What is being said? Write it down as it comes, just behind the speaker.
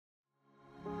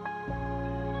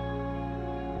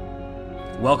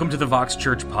Welcome to the Vox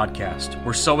Church podcast.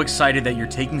 We're so excited that you're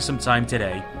taking some time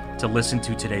today to listen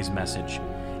to today's message.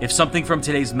 If something from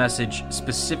today's message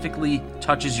specifically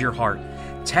touches your heart,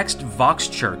 text Vox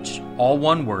Church, all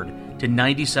one word, to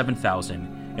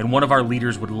 97,000, and one of our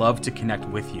leaders would love to connect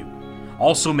with you.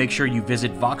 Also, make sure you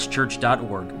visit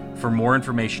voxchurch.org for more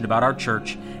information about our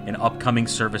church and upcoming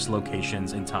service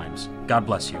locations and times. God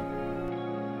bless you.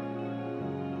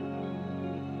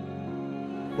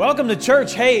 Welcome to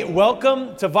church. Hey,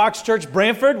 welcome to Vox Church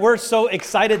Brantford. We're so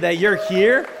excited that you're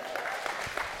here.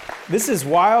 This is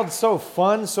wild, so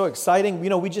fun, so exciting. You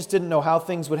know, we just didn't know how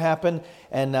things would happen,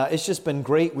 and it's just been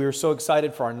great. We were so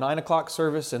excited for our 9 o'clock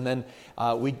service, and then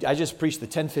I just preached the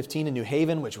 10:15 in New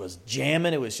Haven, which was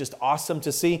jamming. It was just awesome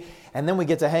to see. And then we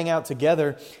get to hang out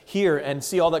together here and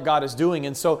see all that God is doing.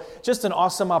 And so just an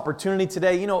awesome opportunity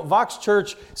today. You know, Vox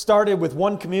Church started with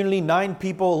one community, 9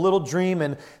 people, a little dream.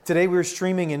 And today we're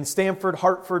streaming in Stamford,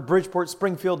 Hartford, Bridgeport,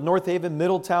 Springfield, North Haven,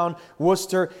 Middletown,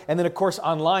 Worcester, and then, of course,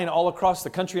 online all across the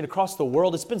country and across the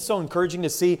world. It's been so encouraging to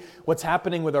see what's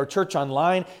happening with our church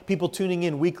online. People tuning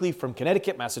in weekly from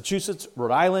Connecticut, Massachusetts,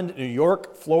 Rhode Island, New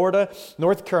York, Florida,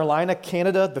 North Carolina,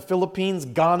 Canada, the Philippines,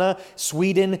 Ghana,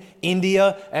 Sweden,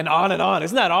 India, and on and on.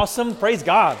 Isn't that awesome? Praise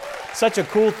God. Such a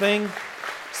cool thing.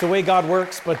 It's the way God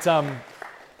works. But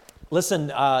listen,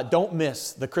 don't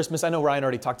miss the Christmas. I know Ryan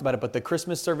already talked about it, but the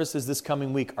Christmas services this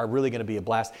coming week are really going to be a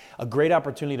blast. A great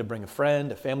opportunity to bring a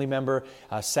friend, a family member.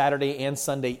 Saturday and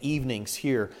Sunday evenings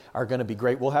here are going to be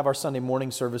great. We'll have our Sunday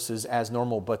morning services as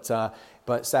normal,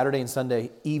 but Saturday and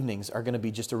Sunday evenings are going to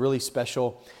be just a really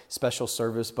special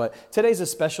service. But today's a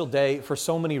special day for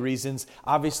so many reasons.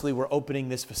 Obviously, we're opening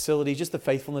this facility. Just the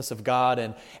faithfulness of God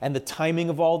and the timing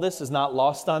of all this is not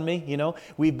lost on me. You know,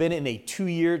 we've been in a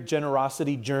 2-year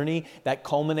generosity journey that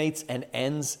culminates and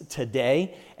ends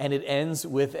today. And it ends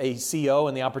with a CO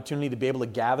and the opportunity to be able to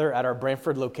gather at our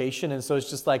Brantford location. And so it's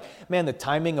just like, man, the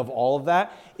timing of all of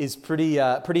that is pretty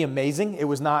amazing. It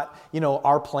was not,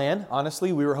 our plan,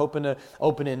 honestly. We were hoping to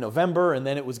open in November, and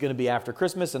then it was going to be after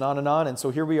Christmas and on and on. And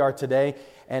so here we are today,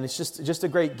 and it's just a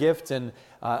great gift and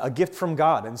a gift from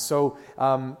God. And so,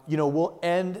 we'll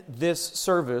end this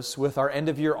service with our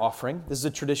end-of-year offering. This is a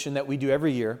tradition that we do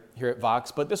every year here at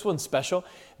Vox, but this one's special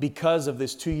because of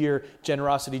this 2-year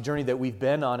generosity journey that we've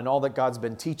been on and all that God's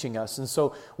been teaching us. And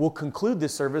so we'll conclude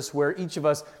this service where each of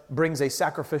us brings a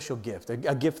sacrificial gift,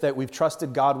 a gift that we've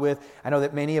trusted God with. I know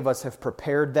that many of us have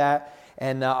prepared that.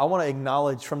 And I want to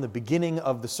acknowledge from the beginning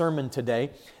of the sermon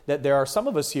today that there are some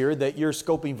of us here that you're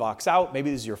scoping Vox out. Maybe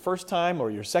this is your first time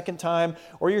or your second time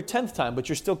or your 10th time, but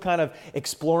you're still kind of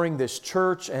exploring this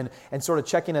church and sort of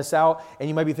checking us out. And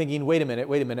you might be thinking, wait a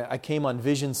minute. I came on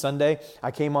Vision Sunday. I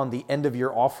came on the end of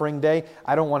your offering day.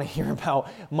 I don't want to hear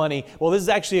about money. Well, this is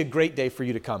actually a great day for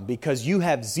you to come because you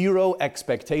have zero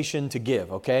expectation to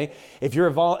give, okay? If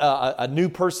you're a new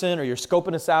person or you're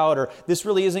scoping us out or this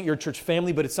really isn't your church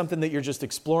family, but it's something that you're just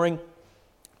exploring,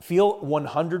 feel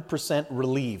 100%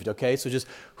 relieved, okay? So just,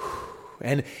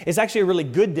 and it's actually a really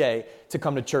good day to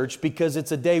come to church because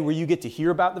it's a day where you get to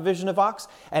hear about the vision of Vox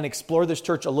and explore this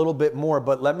church a little bit more.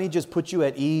 But let me just put you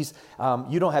at ease.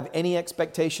 You don't have any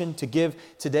expectation to give.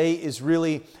 Today is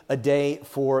really a day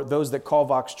for those that call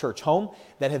Vox Church home,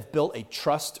 that have built a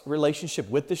trust relationship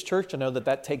with this church. I know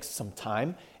that takes some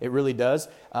time. It really does,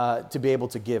 to be able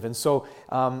to give. And so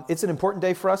it's an important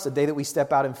day for us, a day that we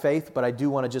step out in faith, but I do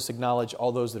want to just acknowledge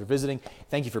all those that are visiting.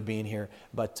 Thank you for being here,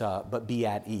 but be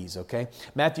at ease, okay?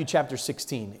 Matthew chapter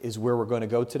 16 is where we're going to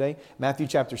go today. Matthew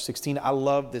chapter 16. I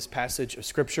love this passage of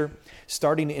Scripture.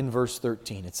 Starting in verse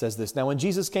 13, it says this: Now when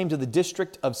Jesus came to the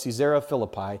district of Caesarea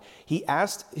Philippi, he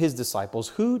asked his disciples,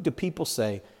 "Who do people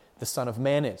say the Son of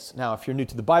Man is?" Now, if you're new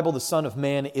to the Bible, the Son of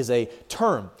Man is a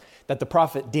term that the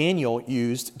prophet Daniel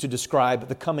used to describe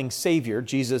the coming Savior.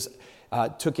 Jesus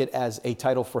took it as a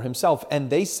title for himself.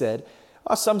 And they said,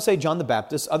 some say John the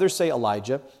Baptist, others say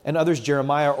Elijah, and others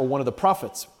Jeremiah or one of the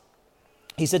prophets.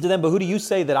 He said to them, "But who do you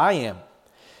say that I am?"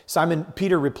 Simon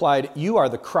Peter replied, "You are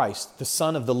the Christ, the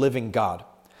Son of the living God."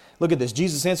 Look at this.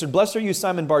 Jesus answered, "Blessed are you,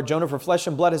 Simon Bar-Jonah, for flesh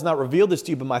and blood has not revealed this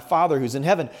to you, but my Father who's in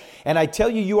heaven. And I tell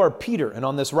you, you are Peter, and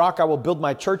on this rock I will build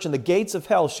my church, and the gates of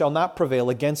hell shall not prevail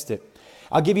against it.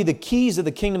 I'll give you the keys of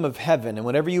the kingdom of heaven, and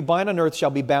whatever you bind on earth shall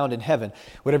be bound in heaven.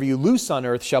 Whatever you loose on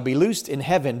earth shall be loosed in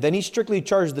heaven." Then he strictly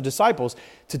charged the disciples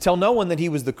to tell no one that he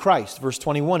was the Christ. Verse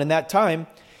 21, In that time,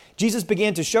 Jesus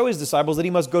began to show his disciples that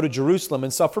he must go to Jerusalem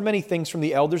and suffer many things from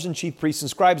the elders and chief priests and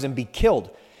scribes and be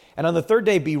killed, and on the third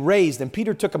day be raised. And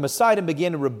Peter took him aside and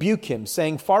began to rebuke him,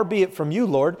 saying, Far be it from you,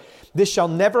 Lord, this shall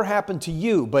never happen to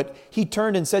you. But he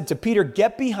turned and said to Peter,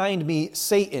 Get behind me,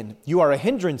 Satan. You are a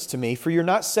hindrance to me, for you're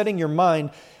not setting your mind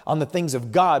on the things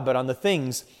of God, but on the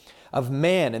things of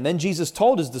man. And then Jesus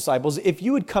told his disciples, If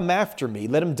you would come after me,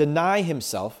 let him deny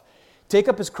himself, take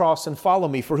up his cross and follow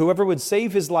me. For whoever would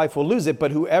save his life will lose it,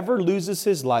 but whoever loses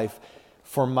his life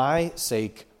for my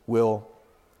sake will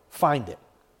find it.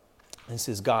 This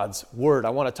is God's word. I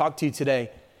want to talk to you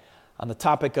today on the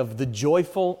topic of the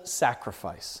joyful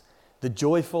sacrifice. The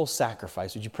joyful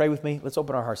sacrifice. Would you pray with me? Let's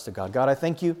open our hearts to God. God, I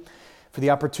thank you for the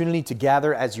opportunity to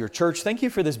gather as your church. Thank you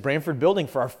for this Brantford building,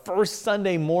 for our first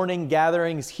Sunday morning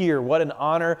gatherings here. What an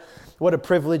honor, what a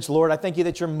privilege, Lord. I thank you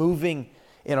that you're moving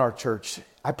in our church.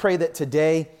 I pray that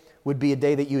today would be a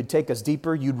day that you would take us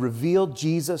deeper, you'd reveal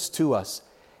Jesus to us,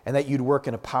 and that you'd work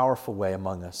in a powerful way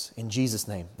among us. In Jesus'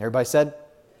 name. Everybody said?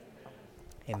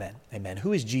 Amen. Amen.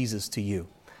 Who is Jesus to you?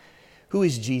 Who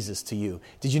is Jesus to you?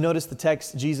 Did you notice the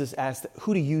text? Jesus asked,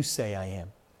 Who do you say I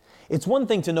am? It's one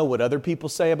thing to know what other people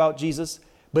say about Jesus,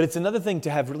 but it's another thing to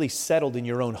have really settled in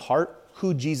your own heart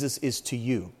who Jesus is to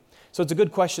you. So it's a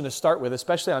good question to start with,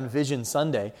 especially on Vision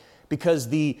Sunday, because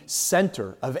the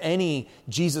center of any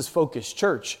Jesus-focused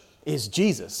church is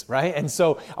Jesus, right? And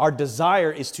so our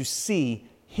desire is to see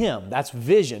Him. That's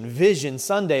vision. Vision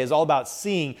Sunday is all about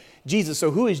seeing Jesus.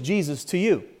 So who is Jesus to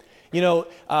you? You know,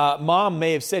 mom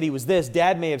may have said he was this.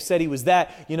 Dad may have said he was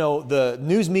that. You know, the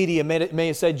news media may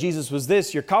have said Jesus was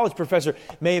this. Your college professor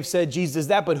may have said Jesus is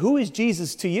that. But who is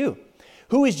Jesus to you?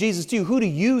 Who is Jesus to you? Who do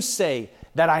you say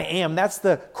that I am? That's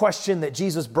the question that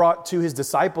Jesus brought to his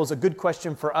disciples. A good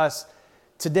question for us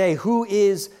today. Who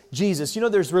is Jesus? You know,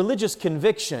 there's religious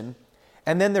conviction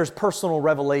and then there's personal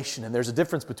revelation. And there's a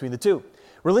difference between the two.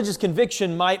 Religious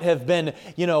conviction might have been,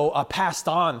 passed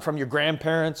on from your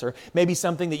grandparents, or maybe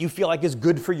something that you feel like is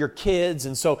good for your kids.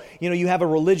 And so, you have a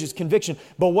religious conviction.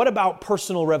 But what about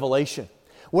personal revelation?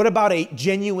 What about a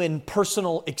genuine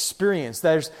personal experience?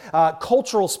 There's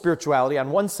cultural spirituality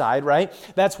on one side, right?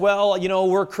 That's,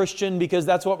 we're Christian because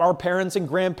that's what our parents and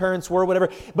grandparents were, whatever.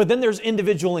 But then there's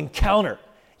individual encounter,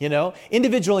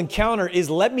 Individual encounter is,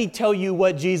 let me tell you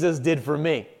what Jesus did for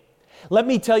me. Let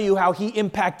me tell you how He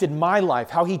impacted my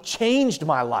life, how He changed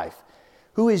my life.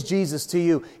 Who is Jesus to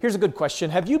you? Here's a good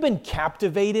question. Have you been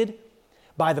captivated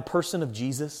by the person of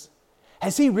Jesus?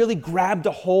 Has He really grabbed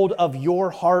a hold of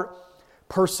your heart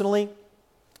personally?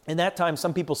 In that time,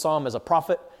 some people saw Him as a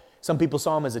prophet. Some people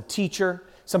saw Him as a teacher.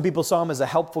 Some people saw Him as a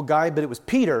helpful guy. But it was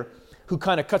Peter who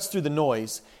kind of cuts through the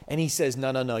noise. And he says,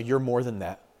 no, you're more than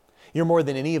that. You're more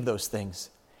than any of those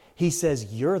things. He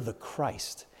says, you're the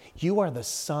Christ. You are the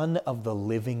Son of the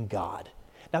living God.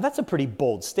 Now that's a pretty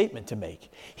bold statement to make.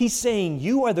 He's saying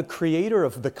you are the creator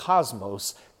of the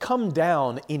cosmos, come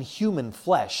down in human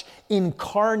flesh,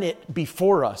 incarnate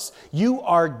before us. You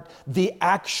are the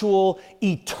actual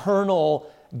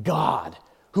eternal God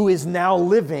who is now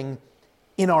living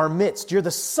in our midst. You're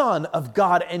the Son of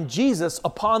God. And Jesus,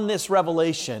 upon this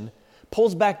revelation,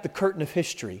 pulls back the curtain of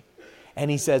history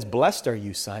and He says, Blessed are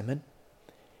you, Simon.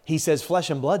 He says, flesh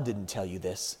and blood didn't tell you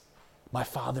this. My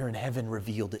Father in heaven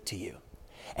revealed it to you.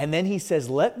 And then He says,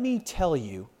 let me tell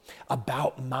you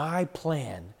about my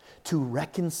plan to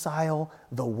reconcile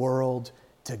the world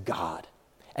to God.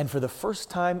 And for the first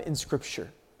time in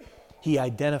Scripture, He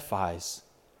identifies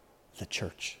the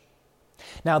church.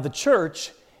 Now, the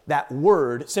church, that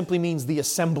word simply means the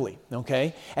assembly,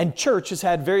 okay? And church has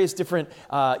had various different,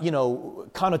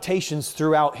 connotations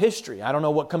throughout history. I don't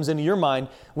know what comes into your mind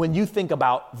when you think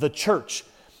about the church.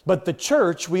 But the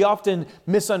church, we often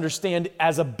misunderstand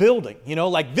as a building,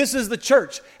 like this is the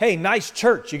church. Hey, nice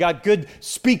church. You got good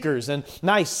speakers and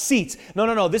nice seats.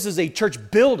 No. This is a church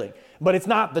building, but it's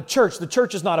not the church. The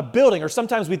church is not a building. Or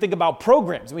sometimes we think about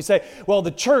programs and we say, well,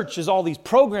 the church is all these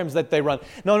programs that they run.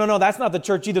 No. That's not the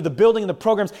church either. The building and the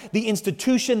programs, the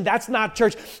institution, that's not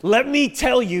church. Let me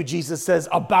tell you, Jesus says,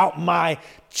 about my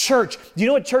church. Do you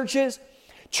know what church is?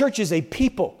 Church is a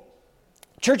people.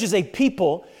 Church is a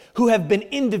people who have been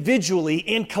individually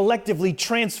and collectively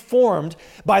transformed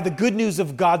by the good news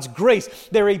of God's grace.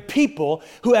 They're a people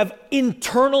who have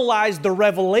internalized the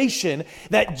revelation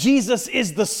that Jesus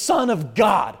is the Son of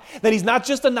God, that He's not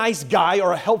just a nice guy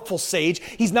or a helpful sage.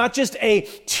 He's not just a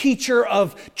teacher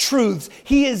of truths.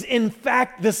 He is, in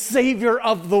fact, the Savior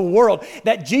of the world,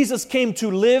 that Jesus came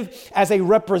to live as a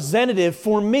representative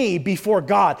for me before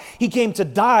God. He came to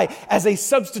die as a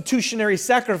substitutionary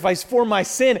sacrifice for my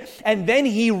sin, and then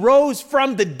He rose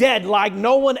from the dead like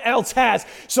no one else has,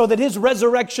 so that his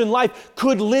resurrection life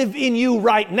could live in you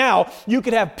right now. You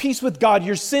could have peace with God,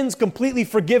 your sins completely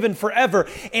forgiven forever,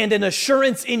 and an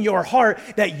assurance in your heart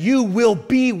that you will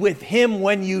be with him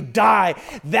when you die.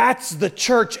 That's the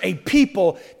church, a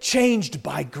people changed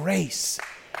by grace.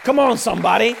 Come on,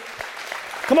 somebody.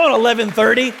 Come on,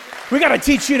 1130. We got to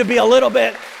teach you to be a little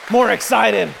bit more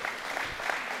excited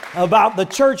about the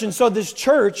church. And so this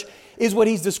church is what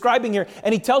he's describing here.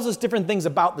 And he tells us different things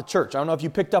about the church. I don't know if you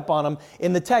picked up on them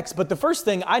in the text, but the first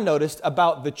thing I noticed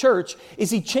about the church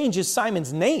is he changes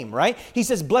Simon's name, right? He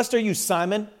says, "Blessed are you,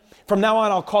 Simon. From now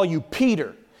on, I'll call you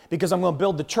Peter, because I'm going to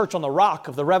build the church on the rock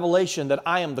of the revelation that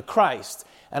I am the Christ."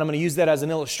 And I'm going to use that as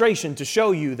an illustration to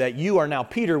show you that you are now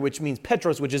Peter, which means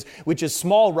Petros, which is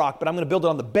small rock, but I'm going to build it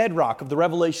on the bedrock of the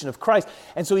revelation of Christ.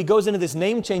 And so he goes into this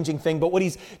name-changing thing, but what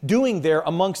he's doing there,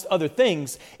 amongst other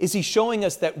things, is he's showing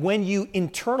us that when you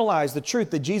internalize the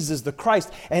truth that Jesus is the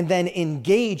Christ and then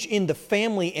engage in the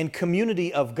family and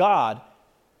community of God,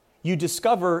 you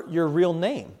discover your real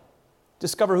name,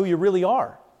 discover who you really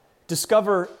are,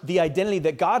 discover the identity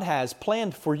that God has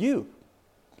planned for you.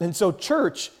 And so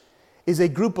church is a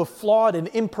group of flawed and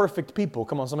imperfect people.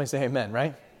 Come on, somebody say amen,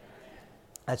 right?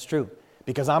 That's true,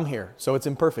 because I'm here, so it's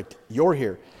imperfect. You're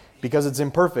here because it's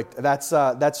imperfect.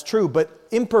 That's true, but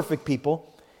imperfect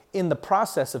people in the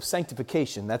process of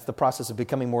sanctification, that's the process of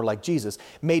becoming more like Jesus,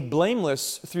 made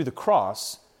blameless through the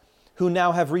cross, who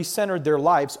now have recentered their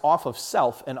lives off of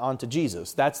self and onto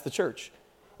Jesus. That's the church.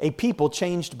 A people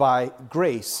changed by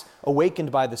grace,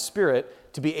 awakened by the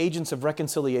Spirit to be agents of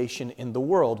reconciliation in the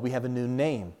world. We have a new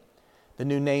name. The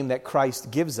new name that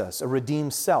Christ gives us, a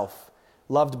redeemed self,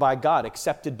 loved by God,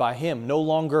 accepted by him, no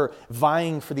longer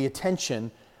vying for the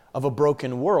attention of a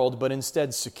broken world, but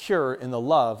instead secure in the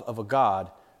love of a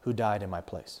God who died in my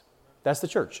place. That's the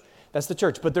church. That's the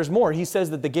church. But there's more. He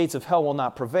says that the gates of hell will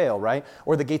not prevail, right?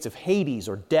 Or the gates of Hades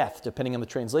or death, depending on the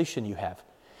translation you have.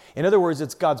 In other words,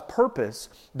 it's God's purpose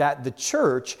that the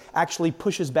church actually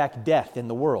pushes back death in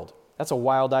the world. That's a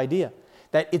wild idea.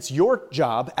 That it's your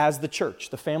job as the church,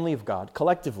 the family of God,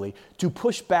 collectively, to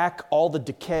push back all the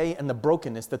decay and the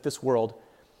brokenness that this world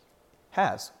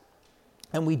has.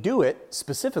 And we do it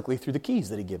specifically through the keys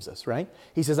that he gives us, right?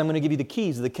 He says, I'm going to give you the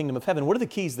keys of the kingdom of heaven. What are the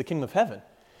keys of the kingdom of heaven?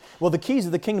 Well, the keys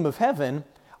of the kingdom of heaven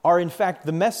are, in fact,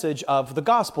 the message of the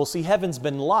gospel. See, heaven's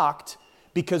been locked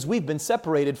because we've been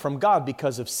separated from God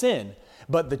because of sin.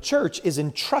 But the church is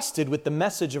entrusted with the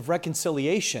message of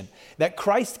reconciliation, that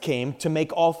Christ came to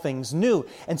make all things new.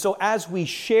 And so as we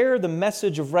share the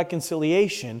message of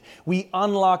reconciliation, we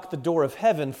unlock the door of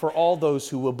heaven for all those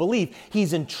who will believe.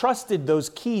 He's entrusted those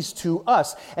keys to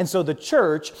us. And so the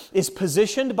church is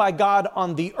positioned by God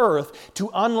on the earth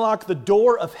to unlock the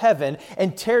door of heaven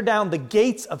and tear down the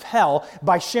gates of hell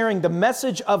by sharing the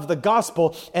message of the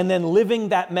gospel and then living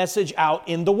that message out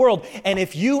in the world. And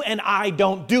if you and I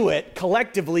don't do it collectively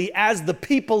as the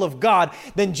people of God,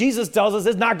 then Jesus tells us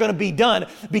it's not going to be done,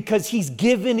 because he's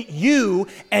given you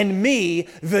and me,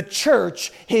 the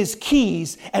church, his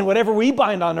keys, and whatever we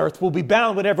bind on earth will be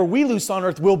bound, whatever we loose on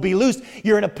earth will be loosed.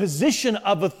 You're in a position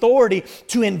of authority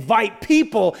to invite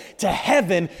people to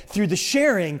heaven through the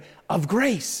sharing of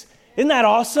grace. Isn't that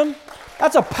awesome?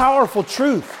 That's a powerful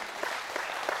truth.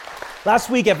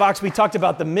 Last week at Vox, we talked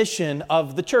about the mission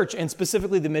of the church, and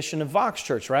specifically the mission of Vox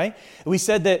Church, right? We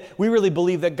said that we really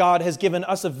believe that God has given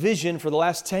us a vision for the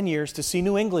last 10 years to see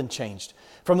New England changed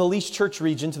from the least church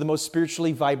region to the most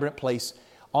spiritually vibrant place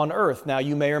on earth. Now,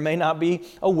 you may or may not be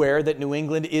aware that New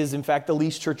England is, in fact, the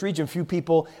least church region. Few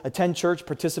people attend church,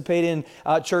 participate in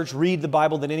church, read the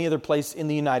Bible than any other place in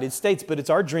the United States. But it's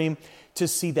our dream to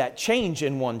see that change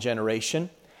in one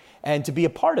generation and to be a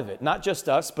part of it. Not just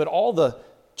us, but all the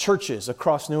churches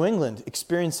across New England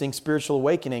experiencing spiritual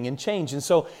awakening and change. And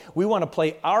so we want to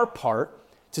play our part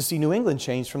to see New England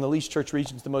change from the least church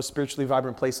region to the most spiritually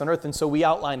vibrant place on earth. And so we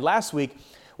outlined last week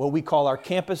what we call our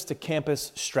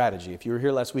campus-to-campus strategy. If you were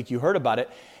here last week, you heard about it.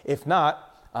 If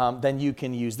not, then you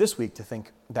can use this week to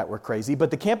think that we're crazy.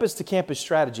 But the campus-to-campus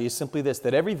strategy is simply this,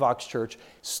 that every Vox church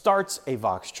starts a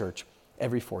Vox church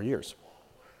every 4 years.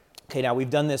 Okay, now we've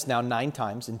done this now 9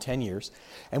 times in 10 years,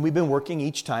 and we've been working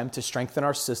each time to strengthen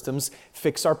our systems,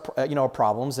 fix our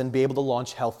problems, and be able to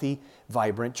launch healthy,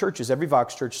 vibrant churches. Every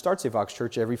Vox church starts a Vox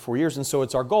church every 4 years, and so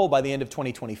it's our goal by the end of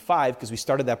 2025, because we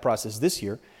started that process this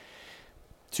year,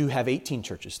 to have 18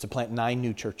 churches, to plant 9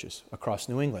 new churches across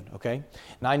New England, okay?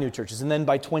 9 new churches. And then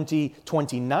by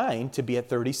 2029, to be at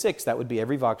 36. That would be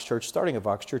every Vox church, starting a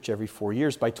Vox church every 4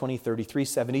 years. By 2033,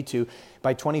 72.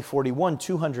 By 2041,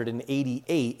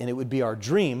 288. And it would be our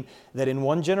dream that in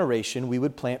one generation, we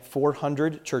would plant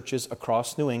 400 churches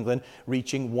across New England,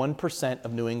 reaching 1%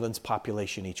 of New England's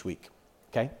population each week,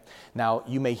 okay? Now,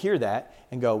 you may hear that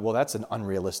and go, well, that's an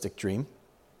unrealistic dream.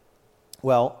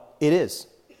 Well, it is.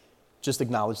 Just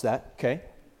acknowledge that, okay?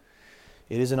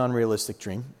 It is an unrealistic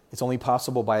dream. It's only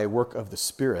possible by a work of the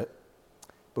Spirit.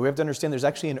 But we have to understand there's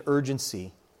actually an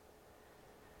urgency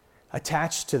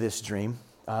attached to this dream.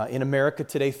 In America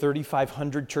today,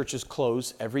 3,500 churches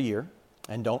close every year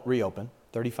and don't reopen,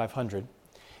 3,500.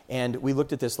 And we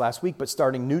looked at this last week, but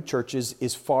starting new churches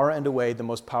is far and away the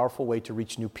most powerful way to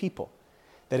reach new people.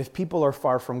 That if people are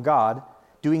far from God,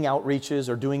 doing outreaches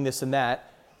or doing this and that,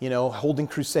 holding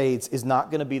crusades is not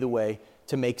going to be the way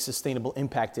to make sustainable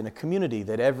impact in a community.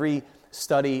 That every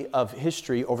study of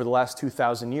history over the last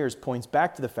 2,000 years points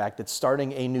back to the fact that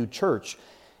starting a new church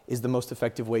is the most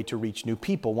effective way to reach new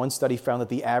people. One study found that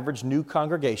the average new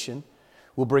congregation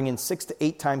will bring in 6 to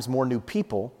 8 times more new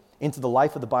people into the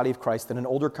life of the body of Christ than an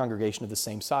older congregation of the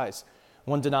same size.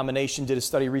 One denomination did a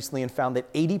study recently and found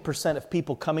that 80% of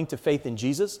people coming to faith in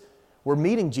Jesus were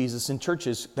meeting Jesus in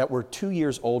churches that were 2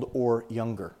 years old or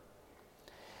younger.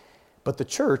 But the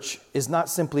church is not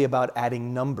simply about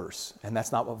adding numbers, and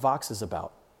that's not what Vox is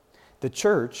about. The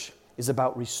church is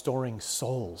about restoring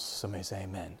souls. Somebody say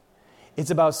amen.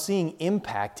 It's about seeing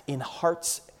impact in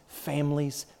hearts,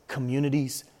 families,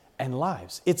 communities, and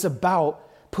lives. It's about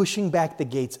pushing back the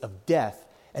gates of death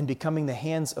and becoming the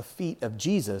hands and feet of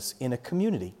Jesus in a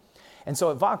community. And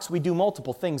so at Vox, we do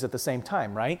multiple things at the same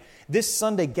time, right? This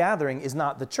Sunday gathering is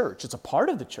not the church. It's a part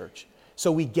of the church.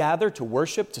 So we gather to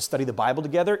worship, to study the Bible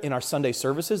together in our Sunday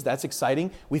services. That's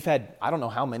exciting. We've had, I don't know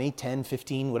how many, 10,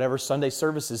 15, whatever Sunday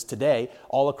services today,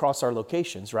 all across our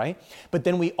locations, right? But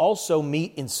then we also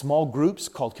meet in small groups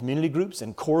called community groups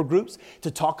and core groups to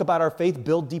talk about our faith,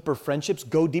 build deeper friendships,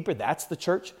 go deeper. That's the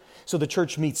church. So the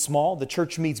church meets small, the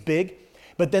church meets big.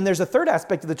 But then there's a third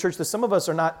aspect of the church that some of us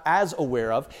are not as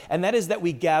aware of, and that is that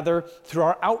we gather through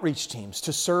our outreach teams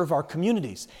to serve our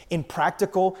communities in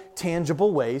practical,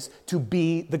 tangible ways to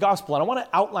be the gospel. And I want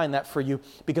to outline that for you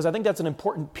because I think that's an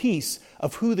important piece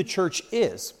of who the church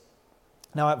is.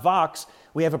 Now at Vox,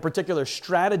 we have a particular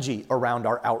strategy around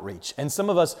our outreach, and some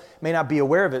of us may not be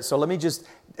aware of it, so let me just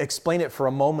explain it for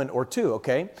a moment or two,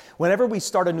 okay? Whenever we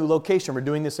start a new location, we're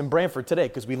doing this in Brantford today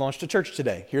because we launched a church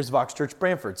today. Here's Vox Church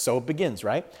Brantford, so it begins,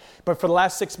 right? But for the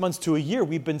last 6 months to a year,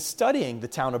 we've been studying the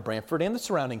town of Brantford and the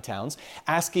surrounding towns,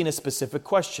 asking a specific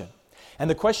question. And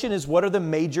the question is, what are the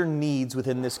major needs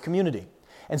within this community?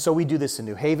 And so we do this in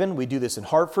New Haven, we do this in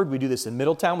Hartford, we do this in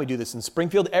Middletown, we do this in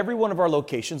Springfield. Every one of our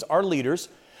locations, our leaders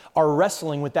are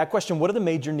wrestling with that question. What are the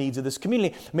major needs of this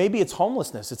community? Maybe it's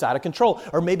homelessness, it's out of control,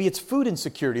 or maybe it's food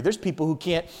insecurity. There's people who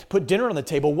can't put dinner on the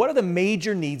table. What are the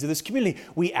major needs of this community?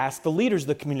 We ask the leaders of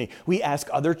the community. We ask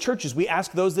other churches. We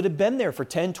ask those that have been there for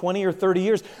 10, 20, or 30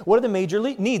 years. What are the major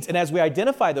needs? And as we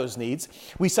identify those needs,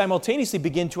 we simultaneously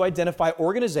begin to identify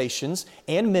organizations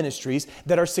and ministries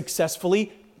that are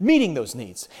successfully meeting those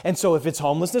needs. And so if it's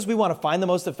homelessness, we want to find the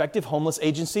most effective homeless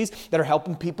agencies that are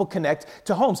helping people connect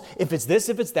to homes. If it's this,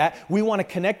 if it's that, we want to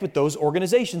connect with those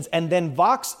organizations. And then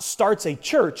Vox starts a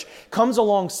church, comes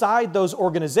alongside those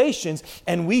organizations,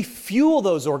 and we fuel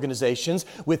those organizations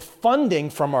with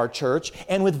funding from our church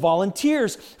and with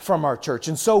volunteers from our church.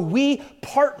 And so we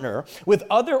partner with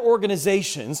other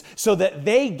organizations so that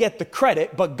they get the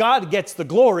credit, but God gets the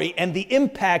glory, and the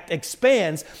impact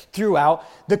expands throughout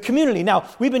the community. Now,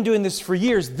 we've been doing this for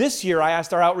years. This year, I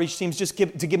asked our outreach teams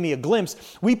to give me a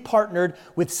glimpse. We partnered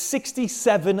with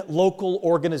 67 local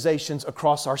organizations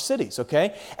across our cities,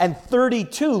 okay? And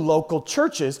 32 local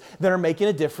churches that are making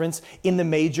a difference in the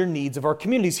major needs of our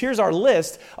communities. Here's our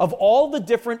list of all the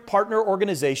different partner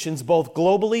organizations, both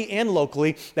globally and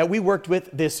locally, that we worked with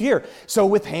this year. So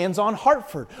with Hands on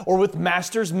Hartford, or with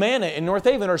Masters Manna in North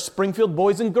Haven, or Springfield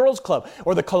Boys and Girls Club,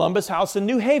 or the Columbus House in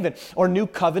New Haven, or New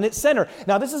Covenant Center.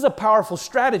 Now, this is a powerful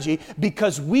strategy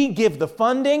because we give the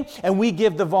funding and we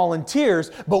give the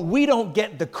volunteers, but we don't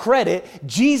get the credit.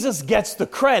 Jesus gets the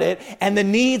credit, and the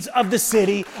needs of the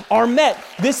city are met.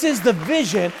 This is the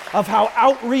vision of how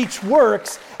outreach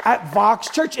works at Vox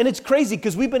Church. And it's crazy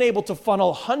because we've been able to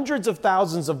funnel hundreds of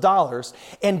thousands of dollars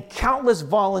and countless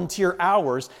volunteer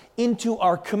hours into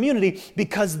our community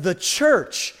because the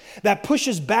church that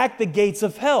pushes back the gates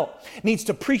of hell needs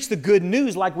to preach the good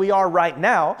news like we are right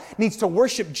now, needs to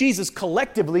worship Jesus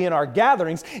collectively in our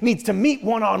gatherings, needs to meet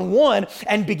one-on-one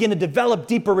and begin to develop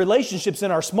deeper relationships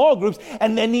in our small groups,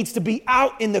 and then needs to be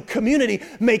out in the community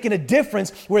making a difference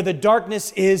where the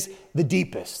darkness is the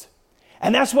deepest.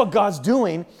 And that's what God's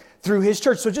doing through his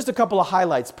church. So just a couple of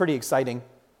highlights, pretty exciting.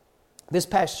 This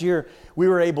past year, you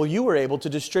were able to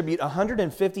distribute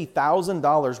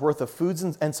 $150,000 worth of foods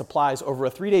and supplies over a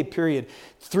 3-day period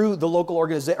through the local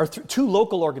organization, or two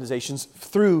local organizations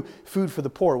through Food for the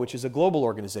Poor, which is a global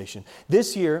organization.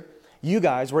 This year, you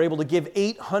guys were able to give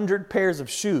 800 pairs of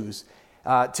shoes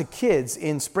to kids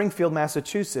in Springfield,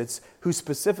 Massachusetts, who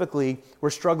specifically were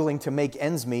struggling to make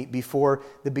ends meet before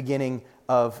the beginning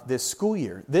of this school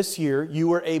year. This year, you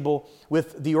were able,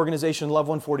 with the organization Love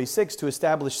 146, to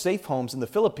establish safe homes in the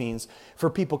Philippines for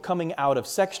people coming out of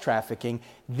sex trafficking.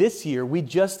 This year,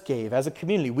 as a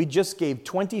community, we just gave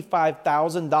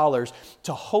 $25,000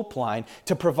 to Hopeline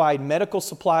to provide medical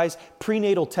supplies,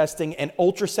 prenatal testing, an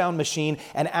ultrasound machine,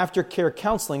 and aftercare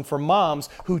counseling for moms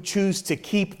who choose to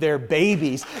keep their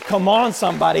babies. Come on,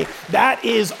 somebody. That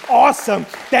is awesome.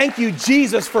 Thank you,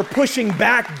 Jesus, for pushing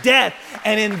back death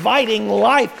and inviting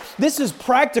life. This is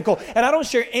practical. And I don't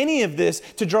share any of this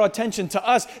to draw attention to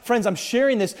us. Friends, I'm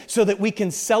sharing this so that we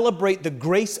can celebrate the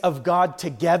grace of God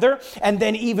together, and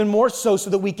then even more so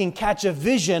that we can catch a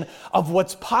vision of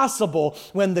what's possible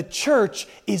when the church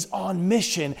is on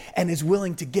mission and is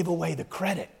willing to give away the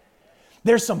credit.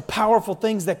 There's some powerful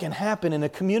things that can happen in a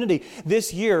community.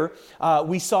 This year,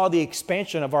 we saw the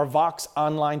expansion of our Vox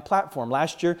Online platform.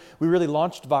 Last year, we really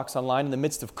launched Vox Online in the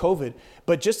midst of COVID.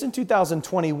 But just in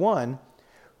 2021,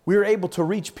 we were able to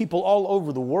reach people all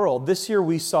over the world. This year,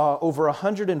 we saw over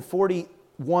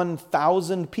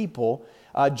 141,000 people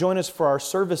join us for our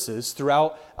services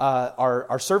throughout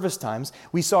our service times.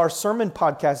 We saw our sermon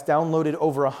podcast downloaded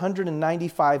over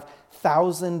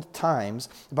 195,000 times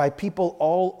by people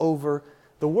all over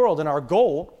the world. And our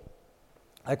goal,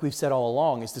 like we've said all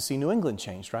along, is to see New England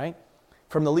changed, right?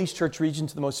 From the least church region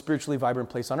to the most spiritually vibrant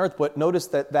place on earth. But notice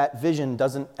that vision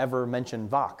doesn't ever mention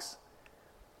Vox,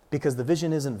 because the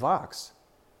vision isn't Vox.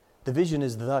 The vision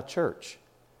is the church.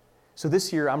 So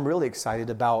this year, I'm really excited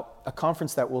about a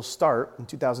conference that will start in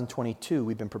 2022,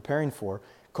 we've been preparing for,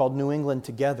 called New England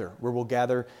Together, where we'll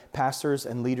gather pastors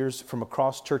and leaders from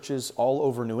across churches all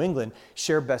over New England,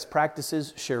 share best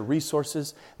practices, share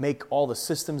resources, make all the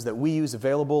systems that we use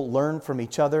available, learn from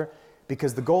each other,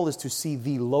 because the goal is to see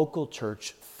the local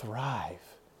church thrive.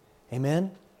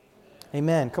 Amen?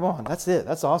 Amen. Come on, that's it.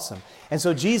 That's awesome. And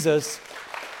so Jesus,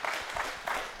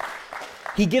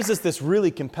 he gives us this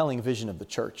really compelling vision of the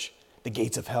church. The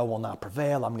gates of hell will not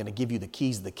prevail. I'm going to give you the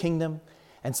keys of the kingdom.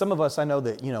 And some of us, I know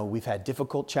that, we've had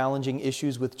difficult, challenging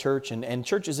issues with church, and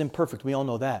church is imperfect. We all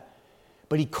know that.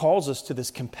 But he calls us to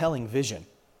this compelling vision.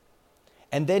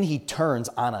 And then he turns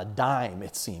on a dime,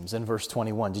 it seems, in verse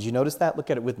 21. Did you notice that?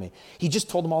 Look at it with me. He just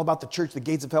told them all about the church. The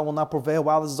gates of hell will not prevail.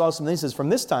 Wow, this is awesome. Then he says, from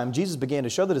this time, Jesus began to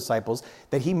show the disciples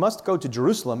that he must go to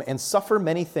Jerusalem and suffer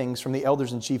many things from the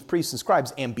elders and chief priests and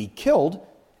scribes and be killed,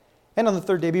 and on the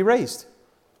third day be raised.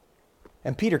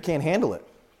 And Peter can't handle it.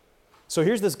 So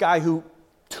here's this guy who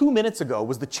 2 minutes ago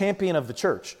was the champion of the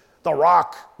church, the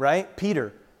rock, right?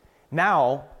 Peter.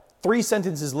 Now, 3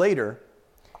 sentences later,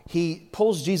 he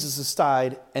pulls Jesus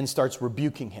aside and starts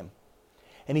rebuking him.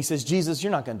 And he says, Jesus,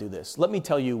 you're not going to do this. Let me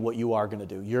tell you what you are going to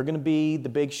do. You're going to be the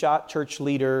big shot church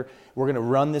leader. We're going to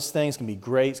run this thing. It's going to be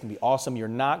great. It's going to be awesome. You're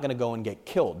not going to go and get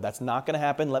killed. That's not going to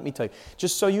happen. Let me tell you.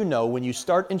 Just so you know, when you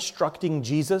start instructing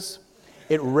Jesus,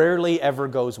 it rarely ever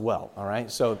goes well, all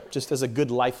right? So just as a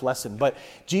good life lesson. But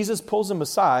Jesus pulls him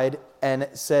aside and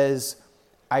says,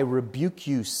 I rebuke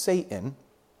you, Satan.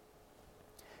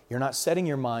 You're not setting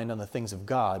your mind on the things of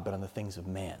God, but on the things of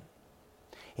man.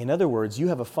 In other words, you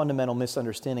have a fundamental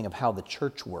misunderstanding of how the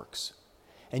church works.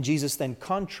 And Jesus then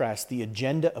contrasts the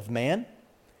agenda of man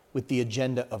with the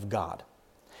agenda of God.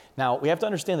 Now, we have to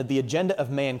understand that the agenda of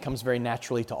man comes very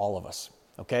naturally to all of us.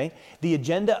 Okay? The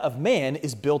agenda of man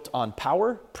is built on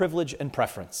power, privilege, and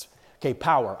preference. Okay,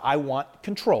 power. I want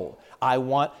control. I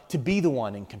want to be the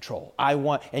one in control.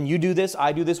 And you do this,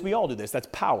 I do this, we all do this. That's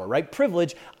power, right?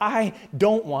 Privilege, I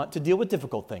don't want to deal with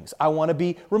difficult things. I want to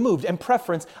be removed. And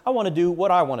preference, I want to do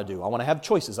what I want to do. I want to have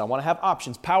choices. I want to have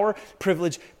options. Power,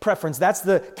 privilege, preference. That's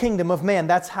the kingdom of man.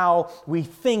 That's how we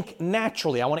think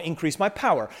naturally. I want to increase my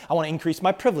power. I want to increase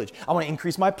my privilege. I want to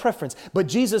increase my preference. But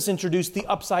Jesus introduced the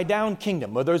upside down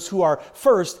kingdom, where those who are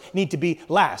first need to be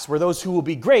last, where those who will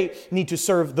be great need to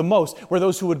serve the most, where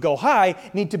those who would go high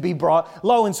need to be brought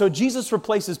low. And so Jesus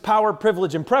replaces power,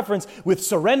 privilege, and preference with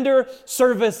surrender,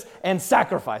 service, and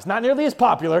sacrifice. Not nearly as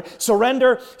popular.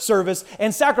 Surrender, service,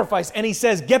 and sacrifice. And he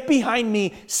says, get behind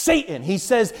me, Satan. He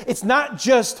says it's not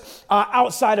just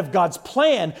outside of God's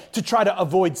plan to try to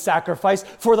avoid sacrifice.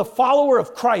 For the follower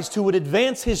of Christ who would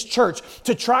advance his church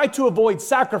to try to avoid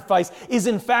sacrifice is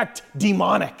in fact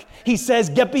demonic. He says,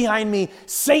 get behind me,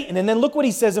 Satan. And then look what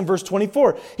he says in verse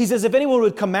 24. He says, if anyone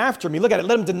would come after me, look at it,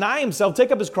 let him deny himself, take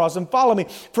up his cross and follow me.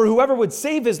 For whoever would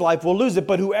save his life will lose it,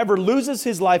 but whoever loses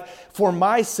his life for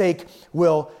my sake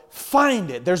will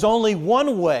find it. There's only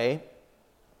one way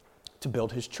to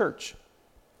build his church,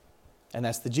 and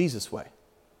that's the Jesus way.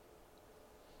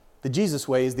 The Jesus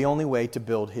way is the only way to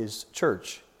build his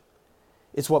church.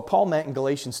 It's what Paul meant in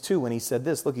Galatians 2 when he said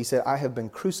this. Look, he said, I have been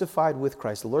crucified with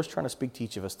Christ. The Lord's trying to speak to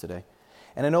each of us today.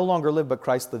 And I no longer live, but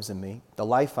Christ lives in me. The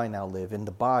life I now live in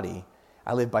the body,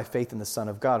 I live by faith in the Son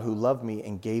of God who loved me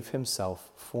and gave himself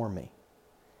for me.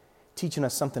 Teaching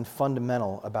us something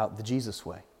fundamental about the Jesus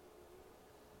way.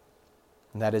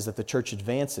 And that is that the church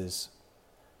advances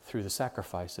through the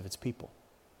sacrifice of its people.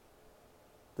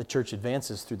 The church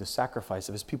advances through the sacrifice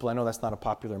of its people. I know that's not a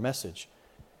popular message,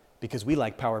 because we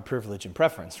like power, privilege, and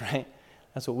preference, right?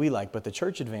 That's what we like. But the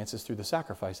church advances through the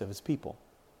sacrifice of its people.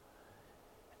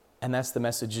 And that's the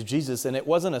message of Jesus. And it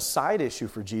wasn't a side issue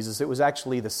for Jesus. It was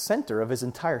actually the center of his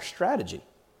entire strategy.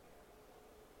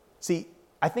 See,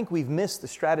 I think we've missed the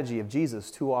strategy of Jesus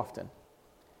too often,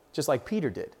 just like Peter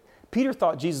did. Peter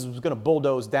thought Jesus was going to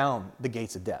bulldoze down the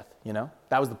gates of death, you know?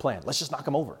 That was the plan. Let's just knock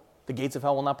him over. The gates of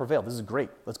hell will not prevail. This is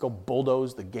great. Let's go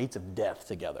bulldoze the gates of death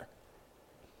together.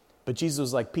 But Jesus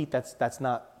was like, Pete, that's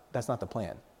not the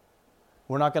plan.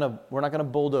 We're not gonna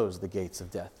bulldoze the gates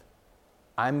of death.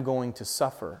 I'm going to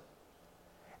suffer,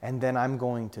 and then I'm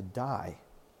going to die,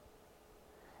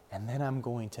 and then I'm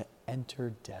going to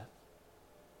enter death,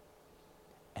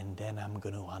 and then I'm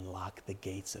going to unlock the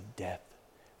gates of death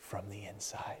from the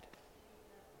inside.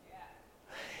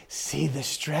 See, the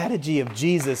strategy of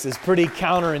Jesus is pretty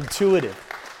counterintuitive.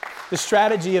 The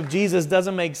strategy of Jesus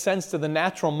doesn't make sense to the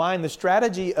natural mind. The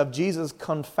strategy of Jesus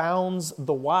confounds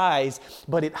the wise,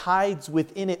 but it hides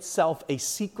within itself a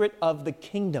secret of the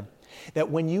kingdom. That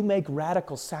when you make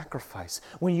radical sacrifice,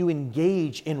 when you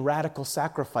engage in radical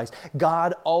sacrifice,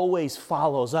 God always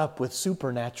follows up with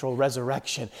supernatural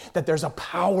resurrection. That there's a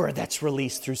power that's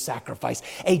released through sacrifice,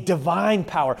 a divine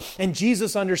power. And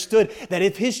Jesus understood that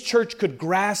if his church could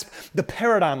grasp the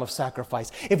paradigm of sacrifice,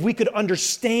 if we could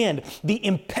understand the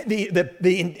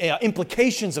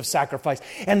implications of sacrifice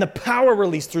and the power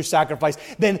released through sacrifice,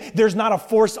 then there's not a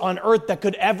force on earth that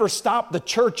could ever stop the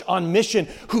church on mission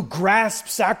who grasped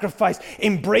sacrifice,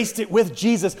 embraced it with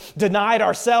Jesus, denied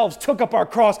ourselves, took up our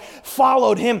cross,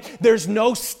 followed him. There's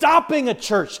no stopping a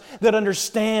church that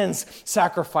understands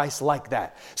sacrifice like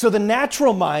that. So the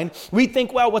natural mind, we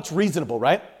think, well, what's reasonable,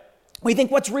 right? We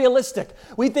think, what's realistic?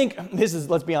 We think,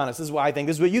 let's be honest, this is what I think,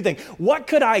 this is what you think. What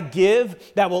could I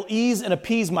give that will ease and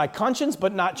appease my conscience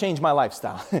but not change my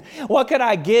lifestyle? What could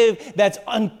I give that's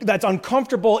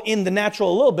uncomfortable in the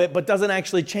natural a little bit but doesn't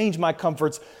actually change my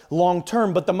comforts long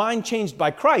term? But the mind changed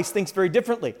by Christ thinks very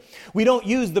differently. We don't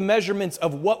use the measurements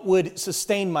of what would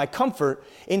sustain my comfort.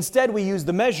 Instead, we use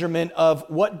the measurement of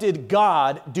what did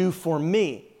God do for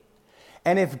me?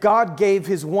 And if God gave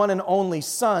his one and only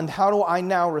son, how do I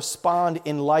now respond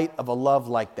in light of a love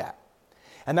like that?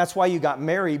 And that's why you got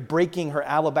Mary breaking her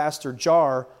alabaster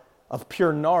jar of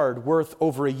pure nard worth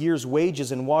over a year's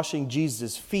wages and washing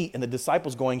Jesus' feet. And the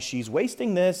disciples going, she's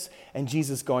wasting this. And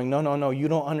Jesus going, no, you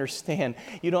don't understand.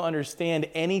 You don't understand.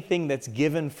 Anything that's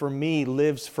given for me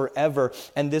lives forever.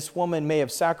 And this woman may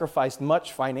have sacrificed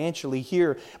much financially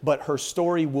here, but her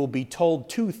story will be told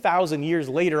 2,000 years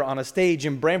later on a stage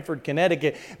in Brantford,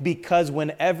 Connecticut, because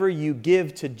whenever you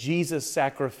give to Jesus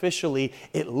sacrificially,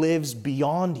 it lives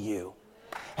beyond you.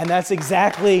 And that's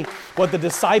exactly what the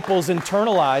disciples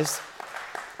internalized,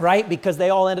 right? Because they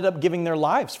all ended up giving their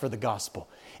lives for the gospel.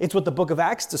 It's what the book of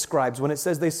Acts describes when it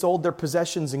says they sold their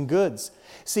possessions and goods.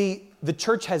 See, the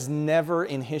church has never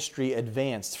in history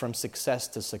advanced from success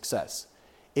to success.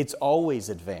 It's always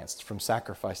advanced from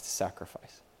sacrifice to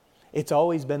sacrifice. It's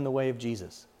always been the way of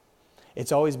Jesus.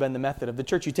 It's always been the method of the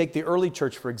church. You take the early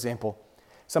church, for example.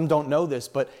 Some don't know this,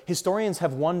 but historians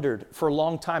have wondered for a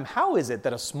long time, how is it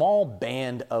that a small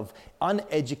band of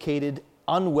uneducated,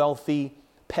 unwealthy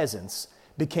peasants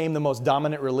became the most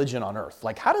dominant religion on earth?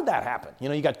 Like, how did that happen? You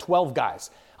know, you got 12 guys,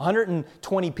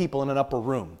 120 people in an upper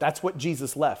room. That's what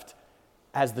Jesus left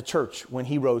as the church when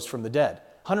he rose from the dead.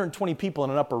 120 people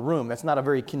in an upper room. That's not a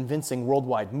very convincing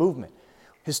worldwide movement.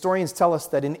 Historians tell us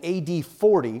that in AD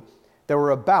 40, there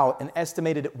were about an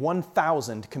estimated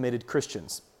 1,000 committed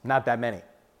Christians. Not that many.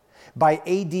 By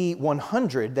AD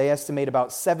 100, they estimate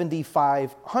about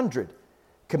 7,500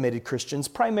 committed Christians,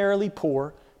 primarily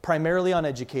poor, primarily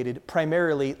uneducated,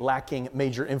 primarily lacking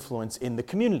major influence in the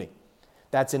community.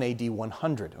 That's in AD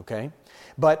 100, okay?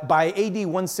 But by AD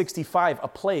 165, a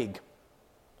plague,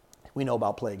 we know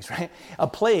about plagues, right? A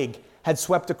plague had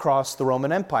swept across the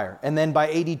Roman Empire. And then by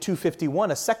AD 251,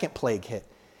 a second plague hit.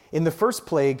 In the first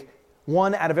plague,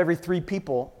 1 out of every 3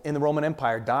 people in the Roman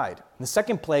Empire died. In the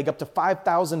second plague, up to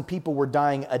 5,000 people were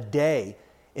dying a day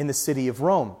in the city of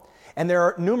Rome. And there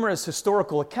are numerous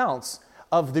historical accounts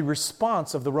of the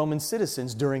response of the Roman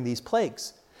citizens during these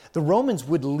plagues. The Romans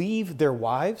would leave their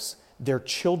wives, their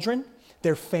children,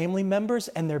 their family members,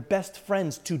 and their best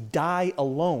friends to die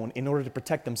alone in order to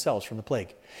protect themselves from the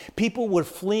plague. People were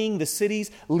fleeing the cities,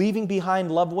 leaving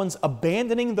behind loved ones,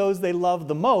 abandoning those they loved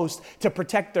the most to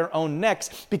protect their own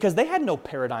necks because they had no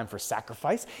paradigm for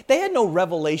sacrifice. They had no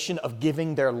revelation of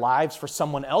giving their lives for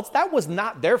someone else. That was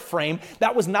not their frame.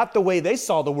 That was not the way they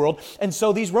saw the world. And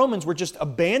so these Romans were just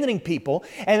abandoning people.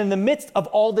 And in the midst of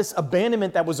all this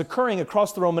abandonment that was occurring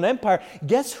across the Roman Empire,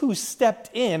 guess who stepped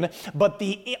in but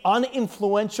the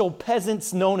uninfluential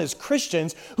peasants known as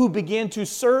Christians who began to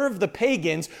serve the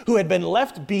pagans who had been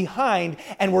left behind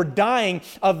and were dying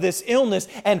of this illness.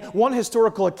 And one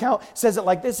historical account says it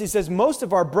like this. He says, most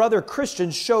of our brother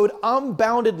Christians showed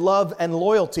unbounded love and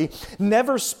loyalty,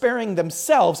 never sparing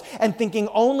themselves and thinking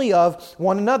only of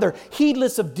one another.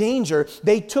 Heedless of danger,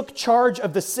 they took charge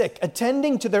of the sick,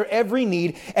 attending to their every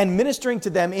need and ministering to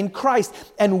them in Christ,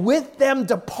 and with them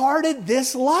departed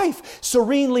this life,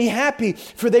 serenely happy,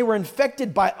 for they were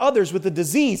infected by others with the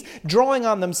disease, drawing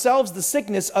on themselves the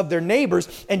sickness of their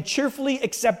neighbors and cheerfully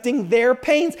accepting their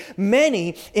pains.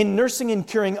 Many, in nursing and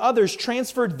curing others,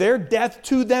 transferred their death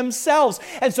to themselves.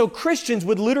 And so Christians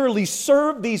would literally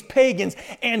serve these pagans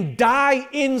and die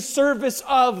in service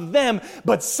of them.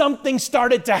 But something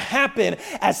started to happen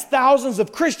as thousands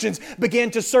of Christians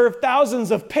began to serve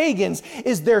thousands of pagans,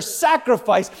 is their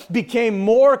sacrifice became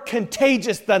more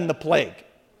contagious than the plague.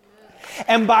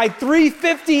 And by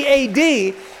 350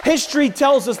 AD, history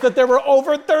tells us that there were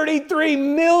over 33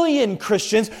 million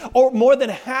Christians, or more than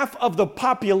half of the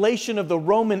population of the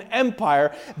Roman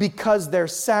Empire, because their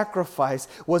sacrifice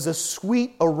was a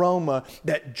sweet aroma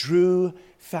that drew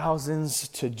thousands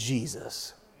to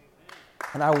Jesus.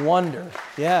 And I wonder,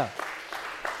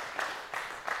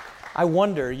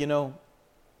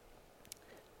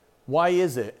 why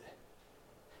is it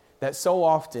that so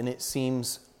often it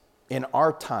seems in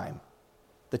our time,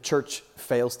 the church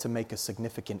fails to make a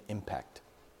significant impact?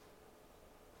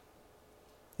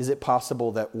 Is it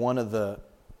possible that one of the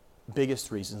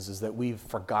biggest reasons is that we've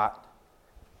forgot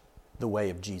the way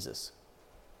of Jesus,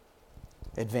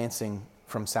 advancing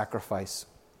from sacrifice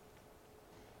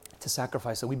to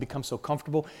sacrifice? So we become so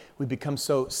comfortable, we become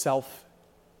so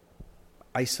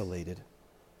self-isolated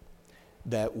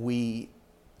that we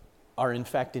are in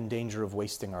fact in danger of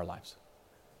wasting our lives.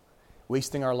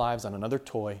 Wasting our lives on another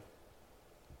toy,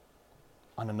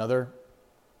 on another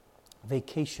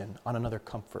vacation, on another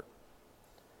comfort.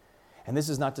 And this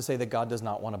is not to say that God does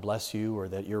not want to bless you or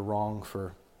that you're wrong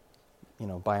for,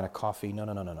 buying a coffee. No.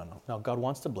 No, God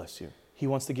wants to bless you. He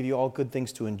wants to give you all good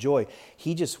things to enjoy.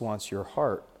 He just wants your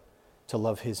heart to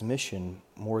love His mission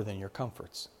more than your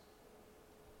comforts.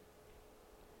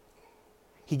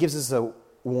 He gives us a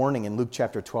warning in Luke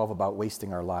chapter 12 about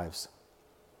wasting our lives.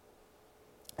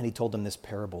 And He told them this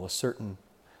parable.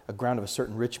 A ground of a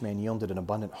certain rich man yielded an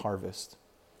abundant harvest.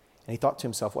 And he thought to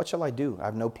himself, what shall I do? I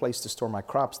have no place to store my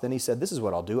crops. Then he said, this is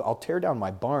what I'll do. I'll tear down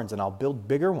my barns and I'll build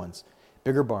bigger ones.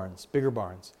 Bigger barns, bigger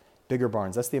barns, bigger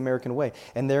barns. That's the American way.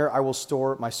 And there I will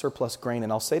store my surplus grain.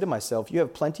 And I'll say to myself, you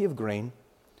have plenty of grain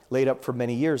laid up for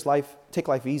many years. Take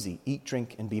life easy. Eat,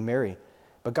 drink, and be merry.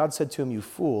 But God said to him, you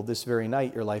fool, this very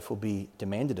night your life will be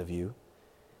demanded of you.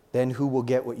 Then who will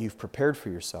get what you've prepared for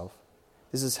yourself?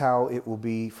 This is how it will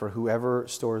be for whoever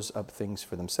stores up things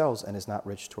for themselves and is not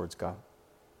rich towards God.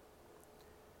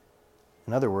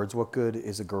 In other words, what good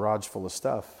is a garage full of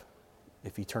stuff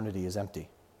if eternity is empty?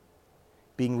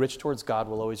 Being rich towards God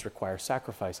will always require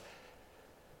sacrifice.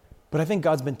 But I think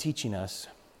God's been teaching us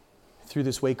through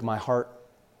this Wake My Heart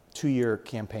 2-year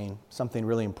campaign, something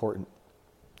really important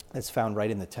that's found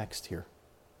right in the text here.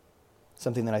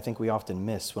 Something that I think we often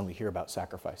miss when we hear about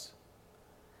sacrifice.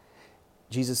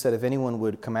 Jesus said, if anyone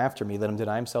would come after me, let him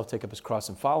deny himself, take up his cross,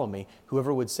 and follow me.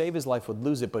 Whoever would save his life would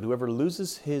lose it, but whoever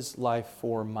loses his life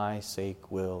for my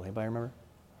sake will. Anybody remember?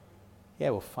 Yeah,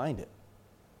 we'll find it.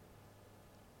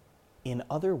 In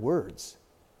other words,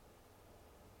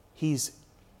 he's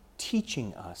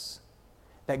teaching us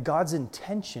that God's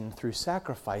intention through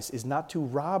sacrifice is not to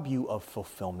rob you of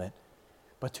fulfillment,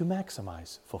 but to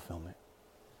maximize fulfillment.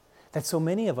 That so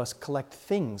many of us collect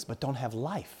things but don't have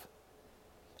life.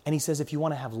 And he says, if you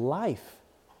want to have life,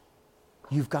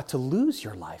 you've got to lose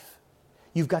your life.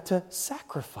 You've got to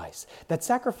sacrifice. That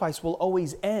sacrifice will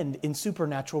always end in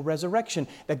supernatural resurrection.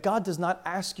 That God does not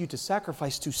ask you to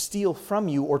sacrifice to steal from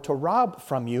you or to rob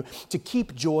from you, to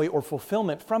keep joy or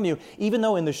fulfillment from you. Even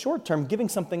though in the short term, giving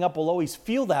something up will always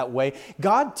feel that way,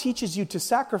 God teaches you to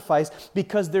sacrifice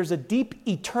because there's a deep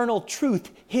eternal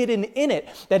truth hidden in it.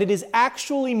 That it is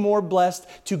actually more blessed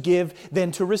to give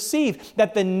than to receive.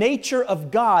 That the nature of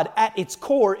God at its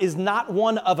core is not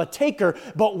one of a taker,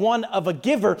 but one of a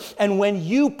giver. And when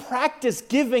you practice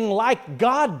giving like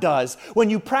God does,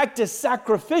 when you practice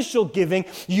sacrificial giving,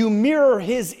 you mirror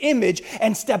His image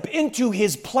and step into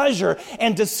His pleasure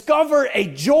and discover a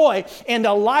joy and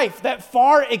a life that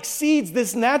far exceeds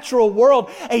this natural world,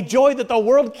 a joy that the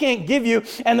world can't give you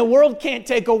and the world can't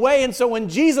take away. And so when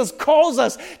Jesus calls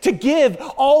us to give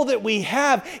all that we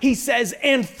have, He says,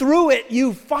 and through it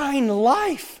you find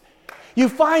life. You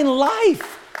find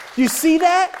life. You see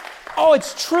that? Oh,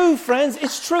 it's true, friends.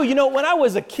 It's true. You know, when I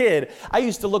was a kid, I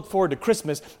used to look forward to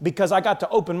Christmas because I got to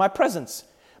open my presents.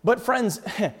 But friends,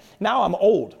 now I'm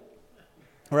old,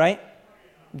 right?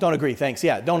 Don't agree. Thanks.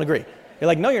 Yeah, don't agree. You're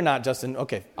like, no, you're not, Justin.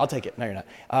 Okay, I'll take it. No, you're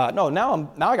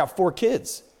not. Now I got 4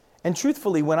 kids. And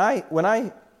truthfully, when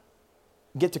I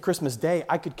get to Christmas Day,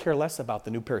 I could care less about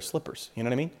the new pair of slippers. You know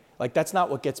what I mean? Like, that's not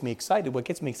what gets me excited. What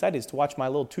gets me excited is to watch my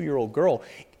little 2-year-old girl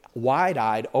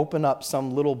wide-eyed open up some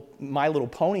My Little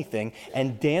Pony thing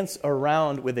and dance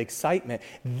around with excitement.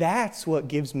 That's what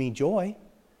gives me joy.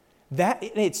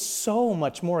 It's so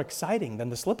much more exciting than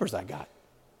the slippers I got,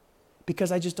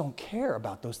 because I just don't care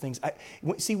about those things.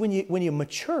 See, when you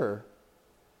mature,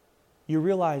 you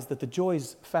realize that the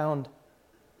joy's found.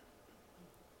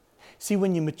 See,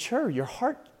 when you mature, your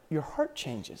heart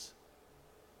changes.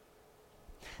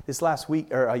 Last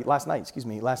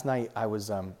night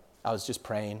I was just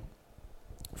praying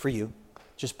for you,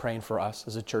 just praying for us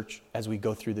as a church as we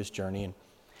go through this journey.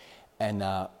 And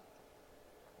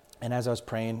as I was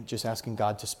praying, just asking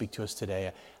God to speak to us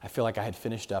today, I feel like I had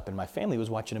finished up and my family was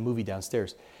watching a movie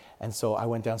downstairs. And so I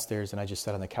went downstairs and I just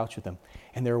sat on the couch with them.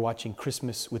 And they were watching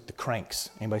Christmas with the Cranks.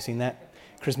 Anybody seen that?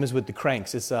 Christmas with the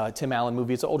Cranks. It's a Tim Allen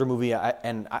movie. It's an older movie,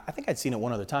 and I think I'd seen it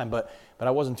one other time, but I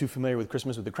wasn't too familiar with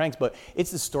Christmas with the Cranks. But it's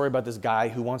this story about this guy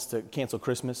who wants to cancel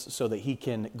Christmas so that he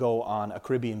can go on a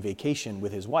Caribbean vacation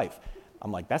with his wife.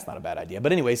 I'm like, that's not a bad idea.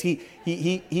 But anyways, he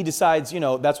decides,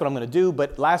 that's what I'm going to do.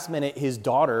 But last minute, his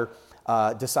daughter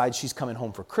decides she's coming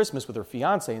home for Christmas with her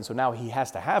fiance, and so now he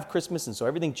has to have Christmas, and so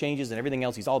everything changes and everything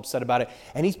else. He's all upset about it,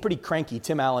 and he's pretty cranky.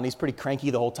 Tim Allen, he's pretty cranky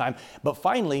the whole time. But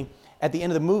finally, at the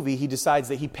end of the movie, he decides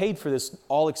that he paid for this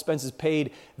all-expenses-paid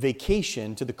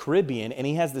vacation to the Caribbean, and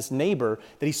he has this neighbor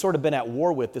that he's sort of been at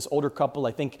war with, this older couple.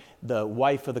 I think the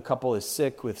wife of the couple is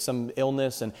sick with some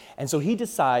illness, and so he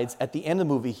decides at the end of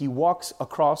the movie, he walks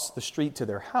across the street to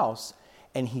their house,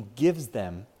 and he gives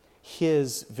them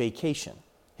his vacation,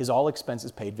 his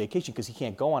all-expenses-paid vacation, because he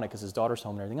can't go on it because his daughter's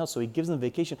home and everything else. So he gives them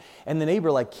vacation, and the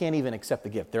neighbor can't even accept the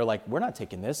gift. They're like, we're not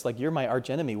taking this. You're my arch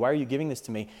enemy. Why are you giving this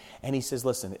to me? And he says,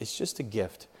 listen, it's just a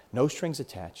gift. No strings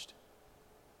attached.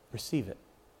 Receive it.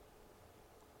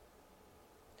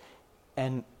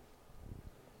 And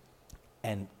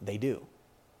they do.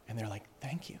 And they're like,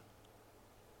 thank you.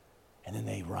 And then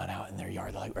they run out in their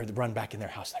yard, or they run back in their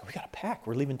house. We got to pack.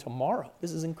 We're leaving tomorrow.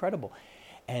 This is incredible.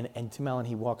 And Tim Allen,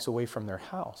 he walks away from their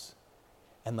house.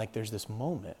 And there's this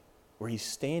moment where he's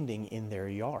standing in their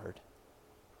yard.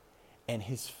 And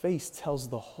his face tells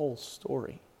the whole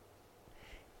story.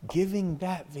 Giving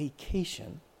that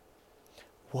vacation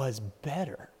was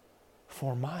better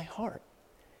for my heart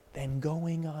than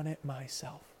going on it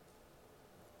myself.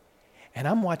 And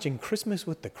I'm watching Christmas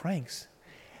with the Cranks.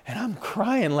 And I'm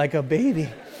crying like a baby.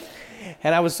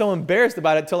 And I was so embarrassed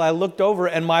about it till I looked over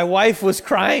and my wife was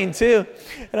crying too.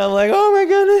 And I'm like, oh my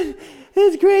goodness,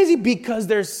 it's crazy. Because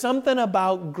there's something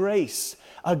about grace,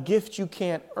 a gift you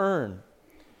can't earn.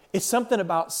 It's something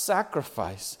about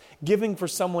sacrifice, giving for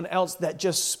someone else that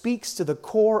just speaks to the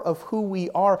core of who we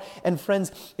are. And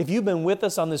friends, if you've been with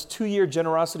us on this 2-year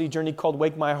generosity journey called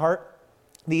Wake My Heart,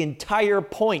 the entire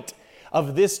point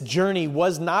of this journey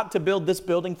was not to build this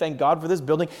building. Thank God for this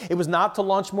building. It was not to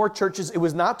launch more churches. It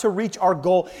was not to reach our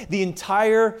goal. The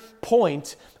entire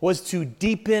point was to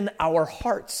deepen our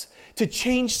hearts, to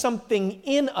change something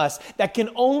in us that can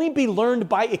only be learned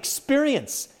by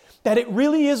experience. That it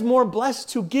really is more blessed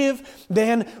to give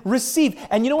than receive.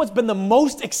 And you know what's been the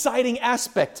most exciting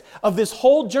aspect of this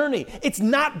whole journey? It's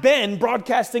not been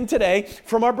broadcasting today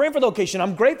from our Brantford location.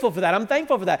 I'm grateful for that. I'm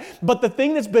thankful for that. But the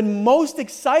thing that's been most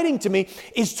exciting to me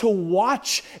is to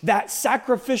watch that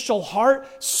sacrificial heart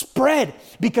spread,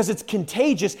 because it's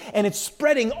contagious and it's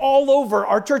spreading all over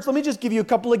our church. Let me just give you a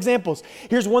couple examples.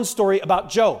 Here's one story about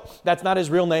Joe. That's not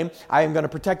his real name. I am going to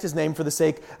protect his name for the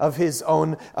sake of his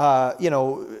own,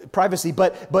 privacy,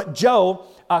 but Joe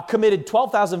committed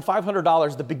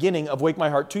 $12,500 at the beginning of Wake My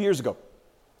Heart 2 years ago.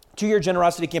 2-year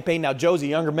generosity campaign. Now, Joe's a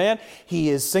younger man. He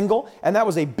is single, and that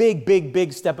was a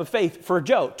big step of faith for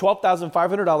Joe.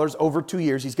 $12,500 over 2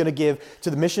 years he's going to give to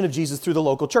the mission of Jesus through the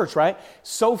local church, right?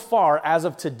 So far, as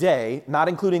of today, not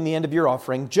including the end of year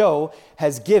offering, Joe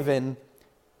has given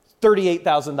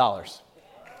 $38,000.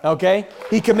 Okay?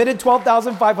 He committed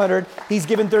 $12,500. He's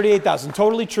given $38,000.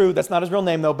 Totally true. That's not his real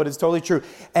name, though, but it's totally true.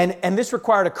 And this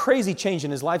required a crazy change in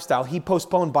his lifestyle. He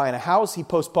postponed buying a house. He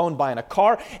postponed buying a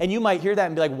car. And you might hear that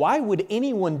and be like, why would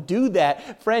anyone do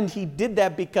that? Friend, he did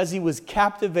that because he was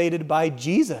captivated by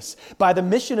Jesus, by the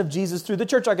mission of Jesus through the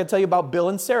church. I can tell you about Bill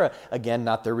and Sarah. Again,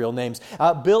 not their real names.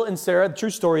 Bill and Sarah,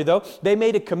 true story, though, they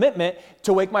made a commitment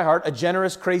to Wake My Heart, a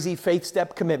generous, crazy faith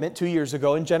step commitment 2 years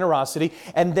ago in generosity.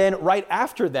 And then right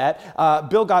after that,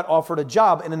 Bill got offered a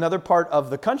job in another part of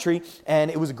the country, and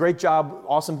it was a great job,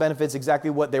 awesome benefits, exactly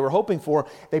what they were hoping for.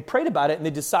 They prayed about it, and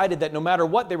they decided that no matter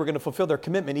what, they were going to fulfill their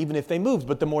commitment, even if they moved.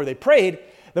 But the more they prayed,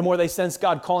 the more they sensed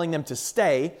God calling them to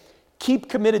stay, keep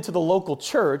committed to the local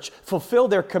church, fulfill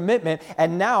their commitment,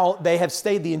 and now they have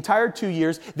stayed the entire 2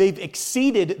 years. They've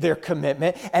exceeded their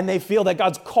commitment, and they feel that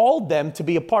God's called them to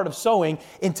be a part of sowing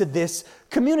into this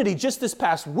community. Just this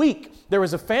past week, there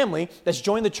was a family that's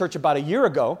joined the church about a year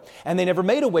ago, and they never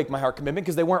made a Wake My Heart commitment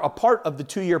because they weren't a part of the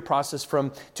 2-year process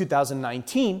from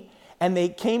 2019, and they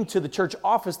came to the church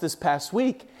office this past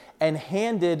week and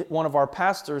handed one of our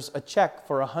pastors a check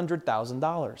for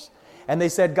 $100,000. And they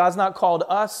said, God's not called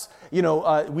us.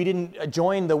 We didn't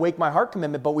join the Wake My Heart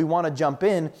commitment, but we want to jump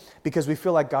in because we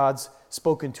feel like God's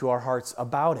spoken to our hearts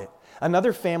about it.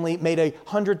 Another family made a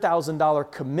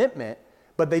 $100,000 commitment,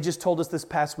 but they just told us this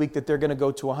past week that they're going to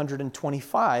go to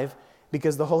 125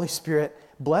 because the Holy Spirit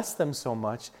blessed them so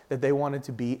much that they wanted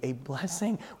to be a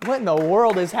blessing. What in the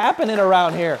world is happening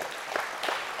around here?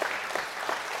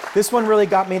 This one really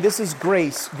got me. This is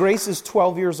Grace. Grace is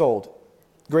 12 years old.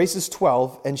 Grace is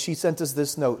 12, and she sent us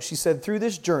this note. She said, through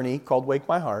this journey called Wake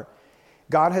My Heart,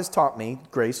 God has taught me,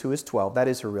 Grace, who is 12, that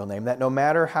is her real name, that no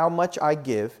matter how much I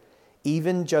give,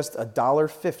 even just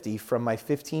 $1.50 from my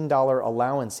 $15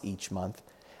 allowance each month,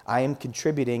 I am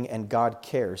contributing and God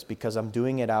cares because I'm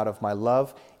doing it out of my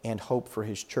love and hope for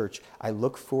His church. I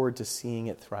look forward to seeing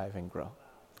it thrive and grow.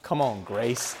 Come on,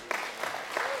 Grace.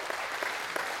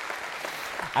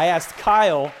 I asked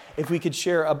Kyle if we could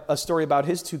share a story about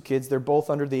his 2 kids. They're both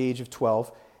under the age of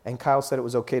 12, and Kyle said it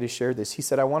was okay to share this. He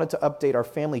said, I wanted to update our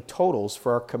family totals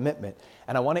for our commitment,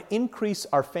 and I want to increase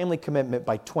our family commitment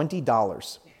by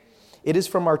 $20. It is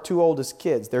from our 2 oldest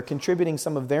kids. They're contributing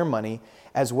some of their money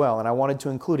as well, and I wanted to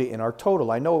include it in our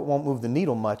total. I know it won't move the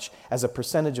needle much as a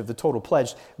percentage of the total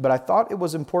pledged, but I thought it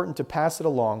was important to pass it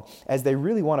along as they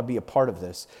really want to be a part of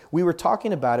this. We were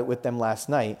talking about it with them last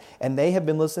night, and they have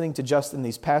been listening to Justin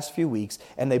these past few weeks,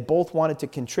 and they both wanted to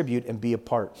contribute and be a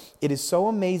part. It is so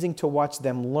amazing to watch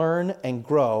them learn and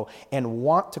grow and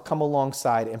want to come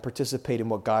alongside and participate in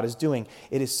what God is doing.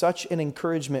 It is such an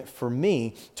encouragement for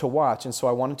me to watch, and so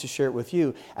I wanted to share it with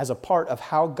you as a part of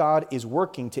how God is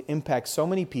working to impact so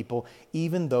many people,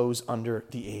 even those under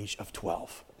the age of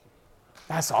 12.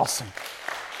 That's awesome.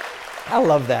 I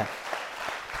love that.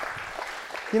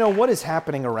 You know, what is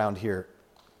happening around here?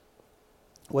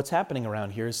 What's happening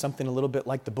around here is something a little bit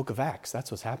like the book of Acts. That's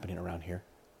what's happening around here.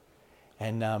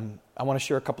 And I want to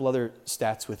share a couple other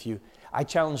stats with you. I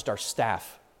challenged our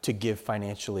staff to give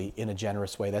financially in a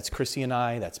generous way. That's Chrissy and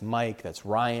I, that's Mike, that's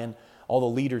Ryan, all the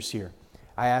leaders here.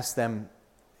 I asked them,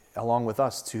 along with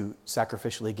us, to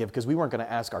sacrificially give because we weren't going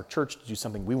to ask our church to do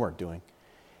something we weren't doing.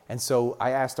 And so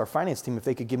I asked our finance team if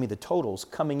they could give me the totals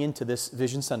coming into this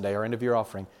Vision Sunday, our end of year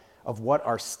offering, of what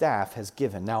our staff has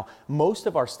given. Now, most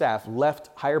of our staff left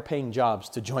higher paying jobs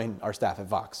to join our staff at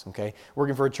Vox, okay?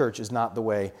 Working for a church is not the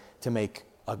way to make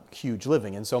a huge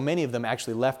living. And so many of them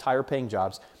actually left higher paying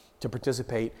jobs to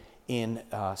participate in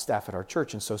staff at our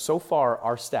church. And so far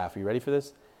our staff, are you ready for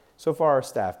this? So far our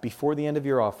staff, before the end of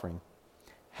year offering,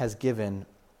 has given,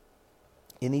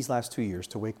 in these last 2 years,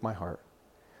 to Wake My Heart,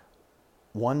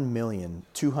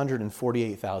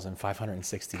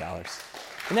 $1,248,560.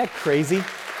 Isn't that crazy?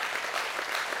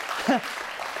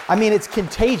 I mean, it's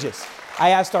contagious. I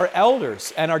asked our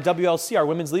elders and our WLC, our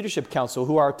Women's Leadership Council,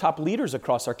 who are our top leaders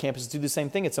across our campus, to do the same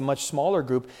thing. It's a much smaller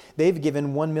group. They've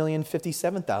given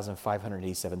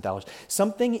 $1,057,587.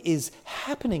 Something is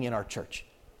happening in our church,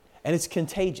 and it's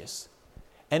contagious.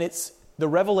 And it's the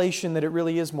revelation that it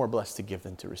really is more blessed to give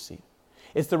than to receive.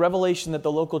 It's the revelation that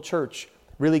the local church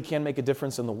really can make a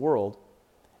difference in the world,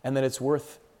 and that it's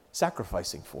worth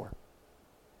sacrificing for.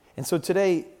 And so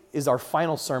today is our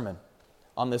final sermon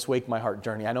on this Wake My Heart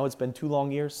journey. I know it's been 2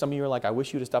 long years. Some of you are like, I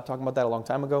wish you'd have stopped talking about that a long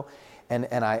time ago. And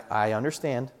I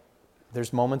understand.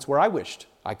 There's moments where I wished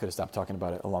I could have stopped talking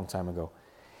about it a long time ago.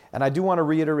 And I do want to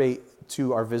reiterate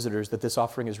to our visitors that this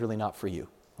offering is really not for you.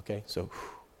 Okay? So,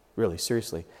 really,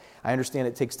 seriously. I understand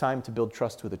it takes time to build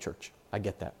trust with a church. I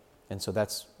get that. And so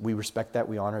we respect that,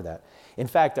 we honor that. In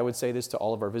fact, I would say this to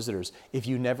all of our visitors. If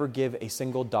you never give a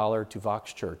single dollar to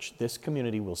Vox Church, this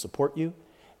community will support you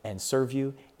and serve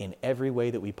you in every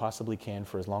way that we possibly can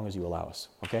for as long as you allow us.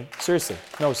 Okay? Seriously.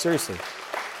 No, seriously.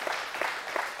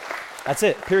 That's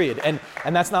it, period. And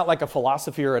that's not like a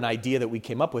philosophy or an idea that we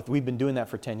came up with. We've been doing that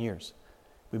for 10 years.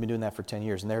 We've been doing that for 10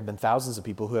 years. And there have been thousands of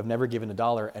people who have never given a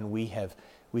dollar, and we have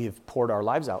poured our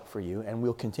lives out for you, and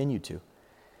we'll continue to.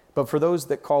 But for those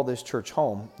that call this church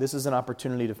home, this is an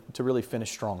opportunity to really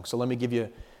finish strong. So let me give you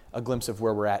a glimpse of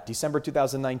where we're at. December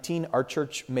 2019, our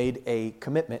church made a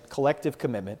collective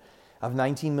commitment of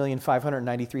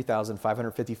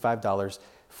 $19,593,555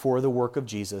 for the work of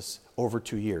Jesus over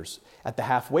 2 years. At the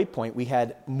halfway point, we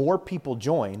had more people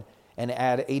join and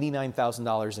add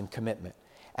 $89,000 in commitment.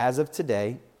 As of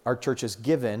today, our church has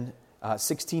given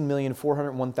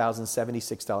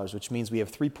 $16,401,076, which means we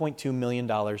have $3.2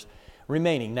 million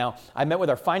remaining. Now, I met with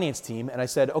our finance team and I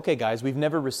said, okay, guys, we've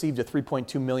never received a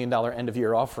 $3.2 million end of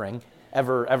year offering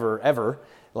ever.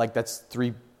 Like that's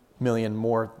 $3 million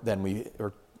more than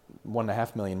or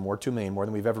 $1.5 million more, $2 million more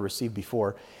than we've ever received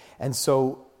before. And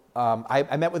so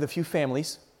I met with a few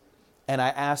families, and I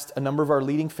asked a number of our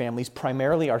leading families,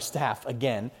 primarily our staff,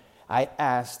 again, I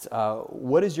asked,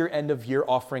 what is your end of year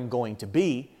offering going to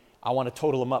be? I want to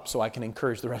total them up so I can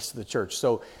encourage the rest of the church.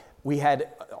 So we had,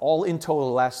 all in total,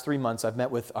 the last 3 months, I've met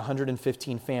with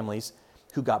 115 families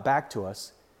who got back to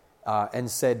us and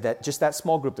said that just that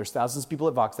small group, there's thousands of people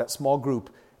at Vox, that small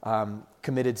group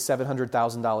committed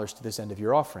 $700,000 to this end of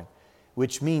year offering,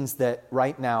 which means that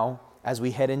right now, as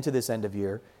we head into this end of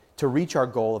year, to reach our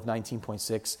goal of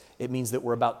 19.6, it means that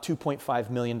we're about $2.5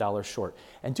 million short.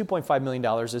 And $2.5 million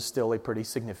is still a pretty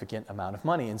significant amount of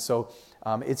money. And so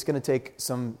it's going to take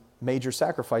some major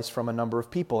sacrifice from a number of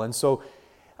people. And so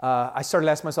I started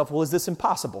asking myself, well, is this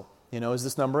impossible? Is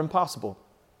this number impossible?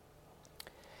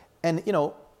 And,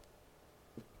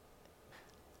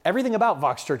 everything about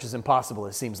Vox Church is impossible,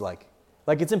 it seems like.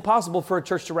 Like it's impossible for a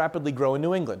church to rapidly grow in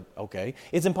New England. Okay.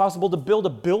 It's impossible to build a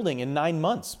building in 9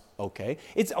 months. Okay.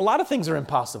 A lot of things are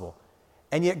impossible.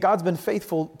 And yet God's been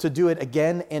faithful to do it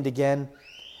again and again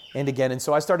and again. And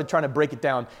so I started trying to break it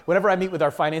down. Whenever I meet with our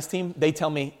finance team, they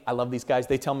tell me, I love these guys,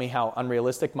 they tell me how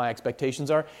unrealistic my expectations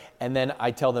are. And then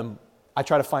I tell them, I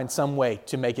try to find some way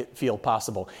to make it feel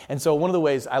possible. And so one of the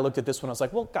ways I looked at this one, I was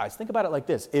like, well, guys, think about it like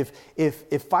this.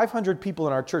 If 500 people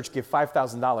in our church give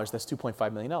 $5,000, that's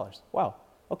 $2.5 million. Wow.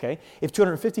 Okay. If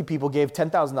 250 people gave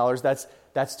 $10,000, that's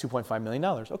 $2.5 million.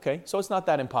 Okay. So it's not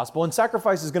that impossible. And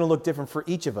sacrifice is going to look different for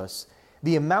each of us.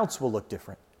 The amounts will look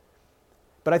different.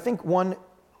 But I think one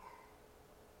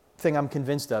thing I'm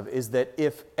convinced of is that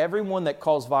if everyone that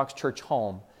calls Vox Church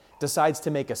home decides to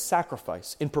make a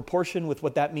sacrifice in proportion with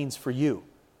what that means for you,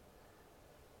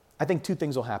 I think 2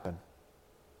 things will happen.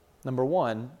 Number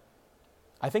 1,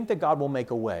 I think that God will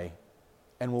make a way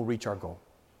and we'll reach our goal.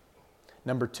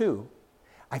 Number 2,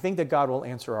 I think that God will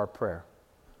answer our prayer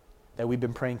that we've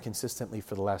been praying consistently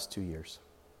for the last 2 years,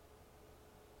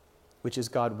 which is,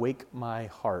 God, wake my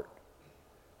heart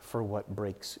for what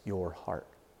breaks your heart.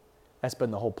 That's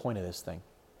been the whole point of this thing.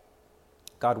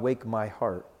 God, wake my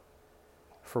heart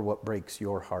for what breaks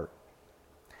your heart.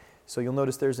 So you'll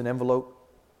notice there's an envelope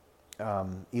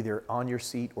either on your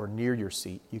seat or near your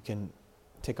seat. You can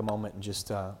take a moment and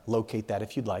just locate that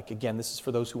if you'd like. Again, this is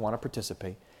for those who want to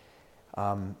participate.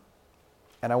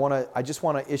 And I just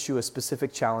want to issue a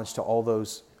specific challenge to all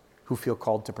those who feel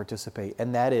called to participate.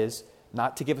 And that is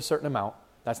not to give a certain amount.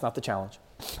 That's not the challenge.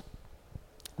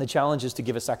 The challenge is to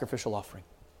give a sacrificial offering.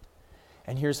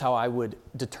 And here's how I would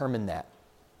determine that.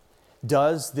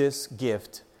 Does this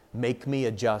gift make me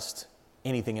adjust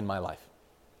anything in my life?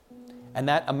 And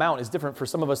that amount is different. For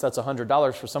some of us, that's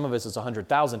 $100. For some of us, it's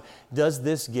 $100,000. Does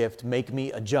this gift make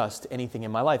me adjust anything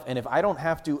in my life? And if I don't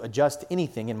have to adjust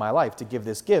anything in my life to give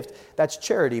this gift, that's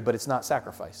charity, but it's not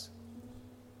sacrifice.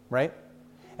 Right?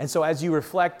 And so as you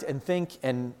reflect and think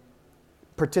and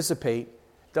participate,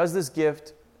 does this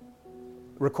gift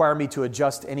require me to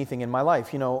adjust anything in my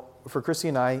life? You know, for Chrissy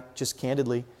and I, just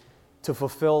candidly, to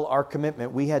fulfill our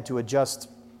commitment, we had to adjust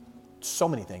so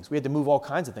many things. We had to move all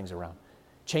kinds of things around.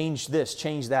 Change this,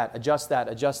 change that, adjust that,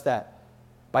 adjust that.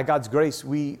 By God's grace,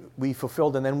 we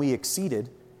fulfilled and then we exceeded.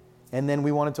 And then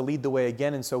we wanted to lead the way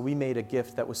again. And so we made a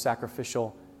gift that was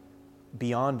sacrificial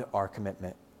beyond our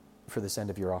commitment for this end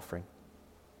of your offering.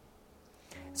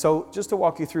 So just to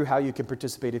walk you through how you can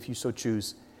participate if you so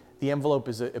choose, the envelope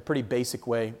is a pretty basic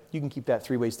way. You can keep that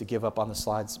 3 ways to give up on the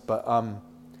slides. But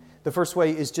the first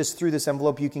way is just through this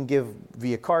envelope. You can give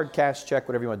via card, cash, check,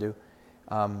 whatever you want to do.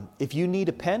 If you need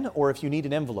a pen or if you need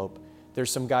an envelope, there's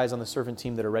some guys on the servant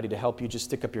team that are ready to help you. Just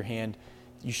stick up your hand.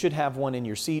 You should have one in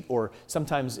your seat, or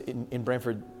sometimes in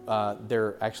Brantford,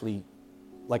 they're actually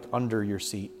like under your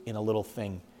seat in a little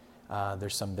thing.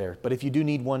 There's some there. But if you do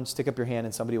need one, stick up your hand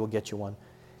and somebody will get you one.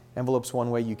 Envelope's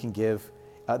one way you can give.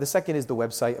 The second is the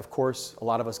website, of course. A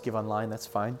lot of us give online, that's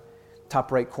fine.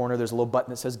 Top right corner, there's a little button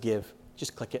that says give.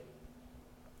 Just click it.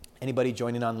 Anybody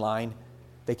joining online,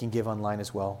 they can give online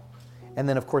as well. And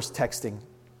then, of course, texting.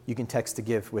 You can text to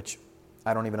give, which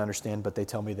I don't even understand, but they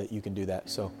tell me that you can do that.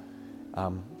 So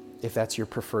if that's your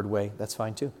preferred way, that's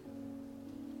fine too.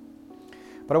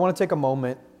 But I want to take a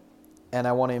moment and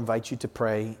I want to invite you to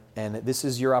pray. And this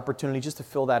is your opportunity just to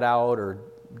fill that out or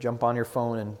jump on your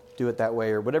phone and do it that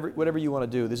way, or whatever you want to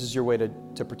do. This is your way to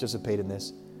participate in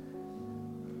this.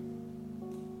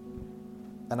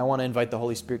 And I want to invite the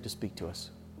Holy Spirit to speak to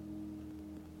us.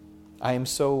 I am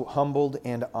so humbled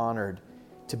and honored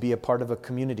to be a part of a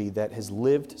community that has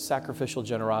lived sacrificial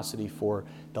generosity for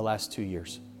the last 2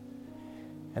 years.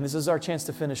 And this is our chance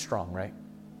to finish strong, right?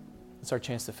 It's our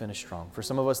chance to finish strong. For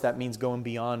some of us, that means going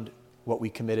beyond what we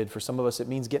committed. For some of us, it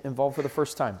means getting involved for the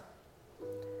first time.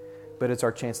 But it's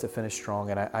our chance to finish strong,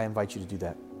 and I invite you to do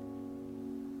that.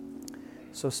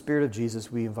 So, Spirit of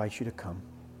Jesus, we invite you to come.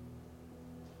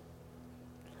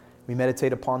 We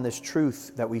meditate upon this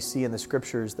truth that we see in the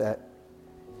Scriptures, that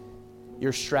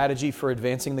your strategy for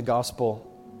advancing the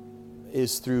gospel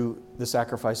is through the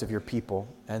sacrifice of your people.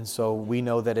 And so we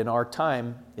know that in our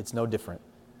time, it's no different.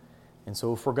 And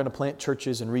so if we're going to plant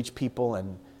churches and reach people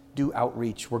and do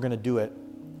outreach, we're going to do it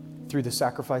through the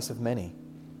sacrifice of many.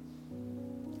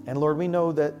 And Lord, we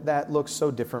know that that looks so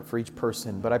different for each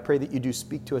person, but I pray that you do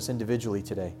speak to us individually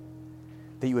today,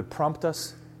 that you would prompt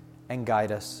us and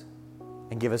guide us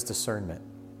and give us discernment.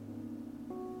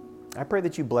 I pray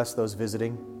that you bless those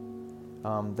visiting,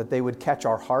 that they would catch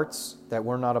our hearts, that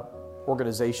we're not an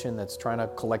organization that's trying to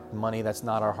collect money. That's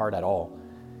not our heart at all.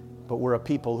 But we're a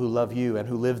people who love you and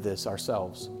who live this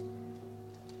ourselves.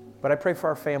 But I pray for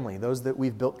our family, those that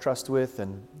we've built trust with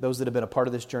and those that have been a part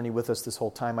of this journey with us this whole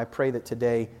time. I pray that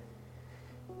today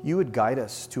you would guide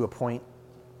us to a point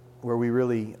where we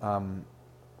really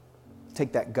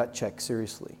take that gut check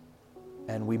seriously.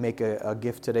 And we make a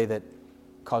gift today that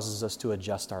causes us to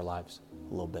adjust our lives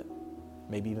a little bit,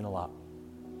 maybe even a lot.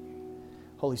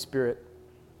 Holy Spirit,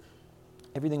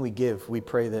 everything we give, we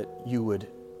pray that you would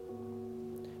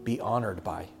be honored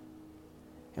by.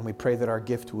 And we pray that our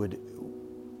gift would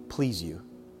please you.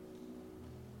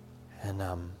 And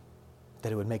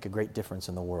that it would make a great difference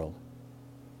in the world.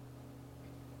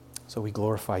 So we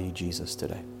glorify you, Jesus,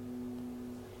 today.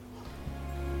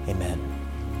 Amen.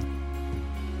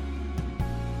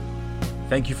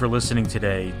 Thank you for listening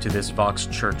today to this Vox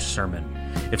Church sermon.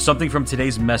 If something from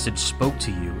today's message spoke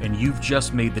to you and you've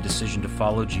just made the decision to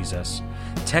follow Jesus,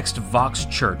 text Vox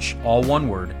Church, all one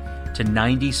word, to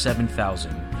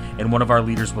 97,000, and one of our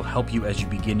leaders will help you as you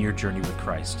begin your journey with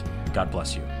Christ. God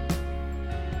bless you.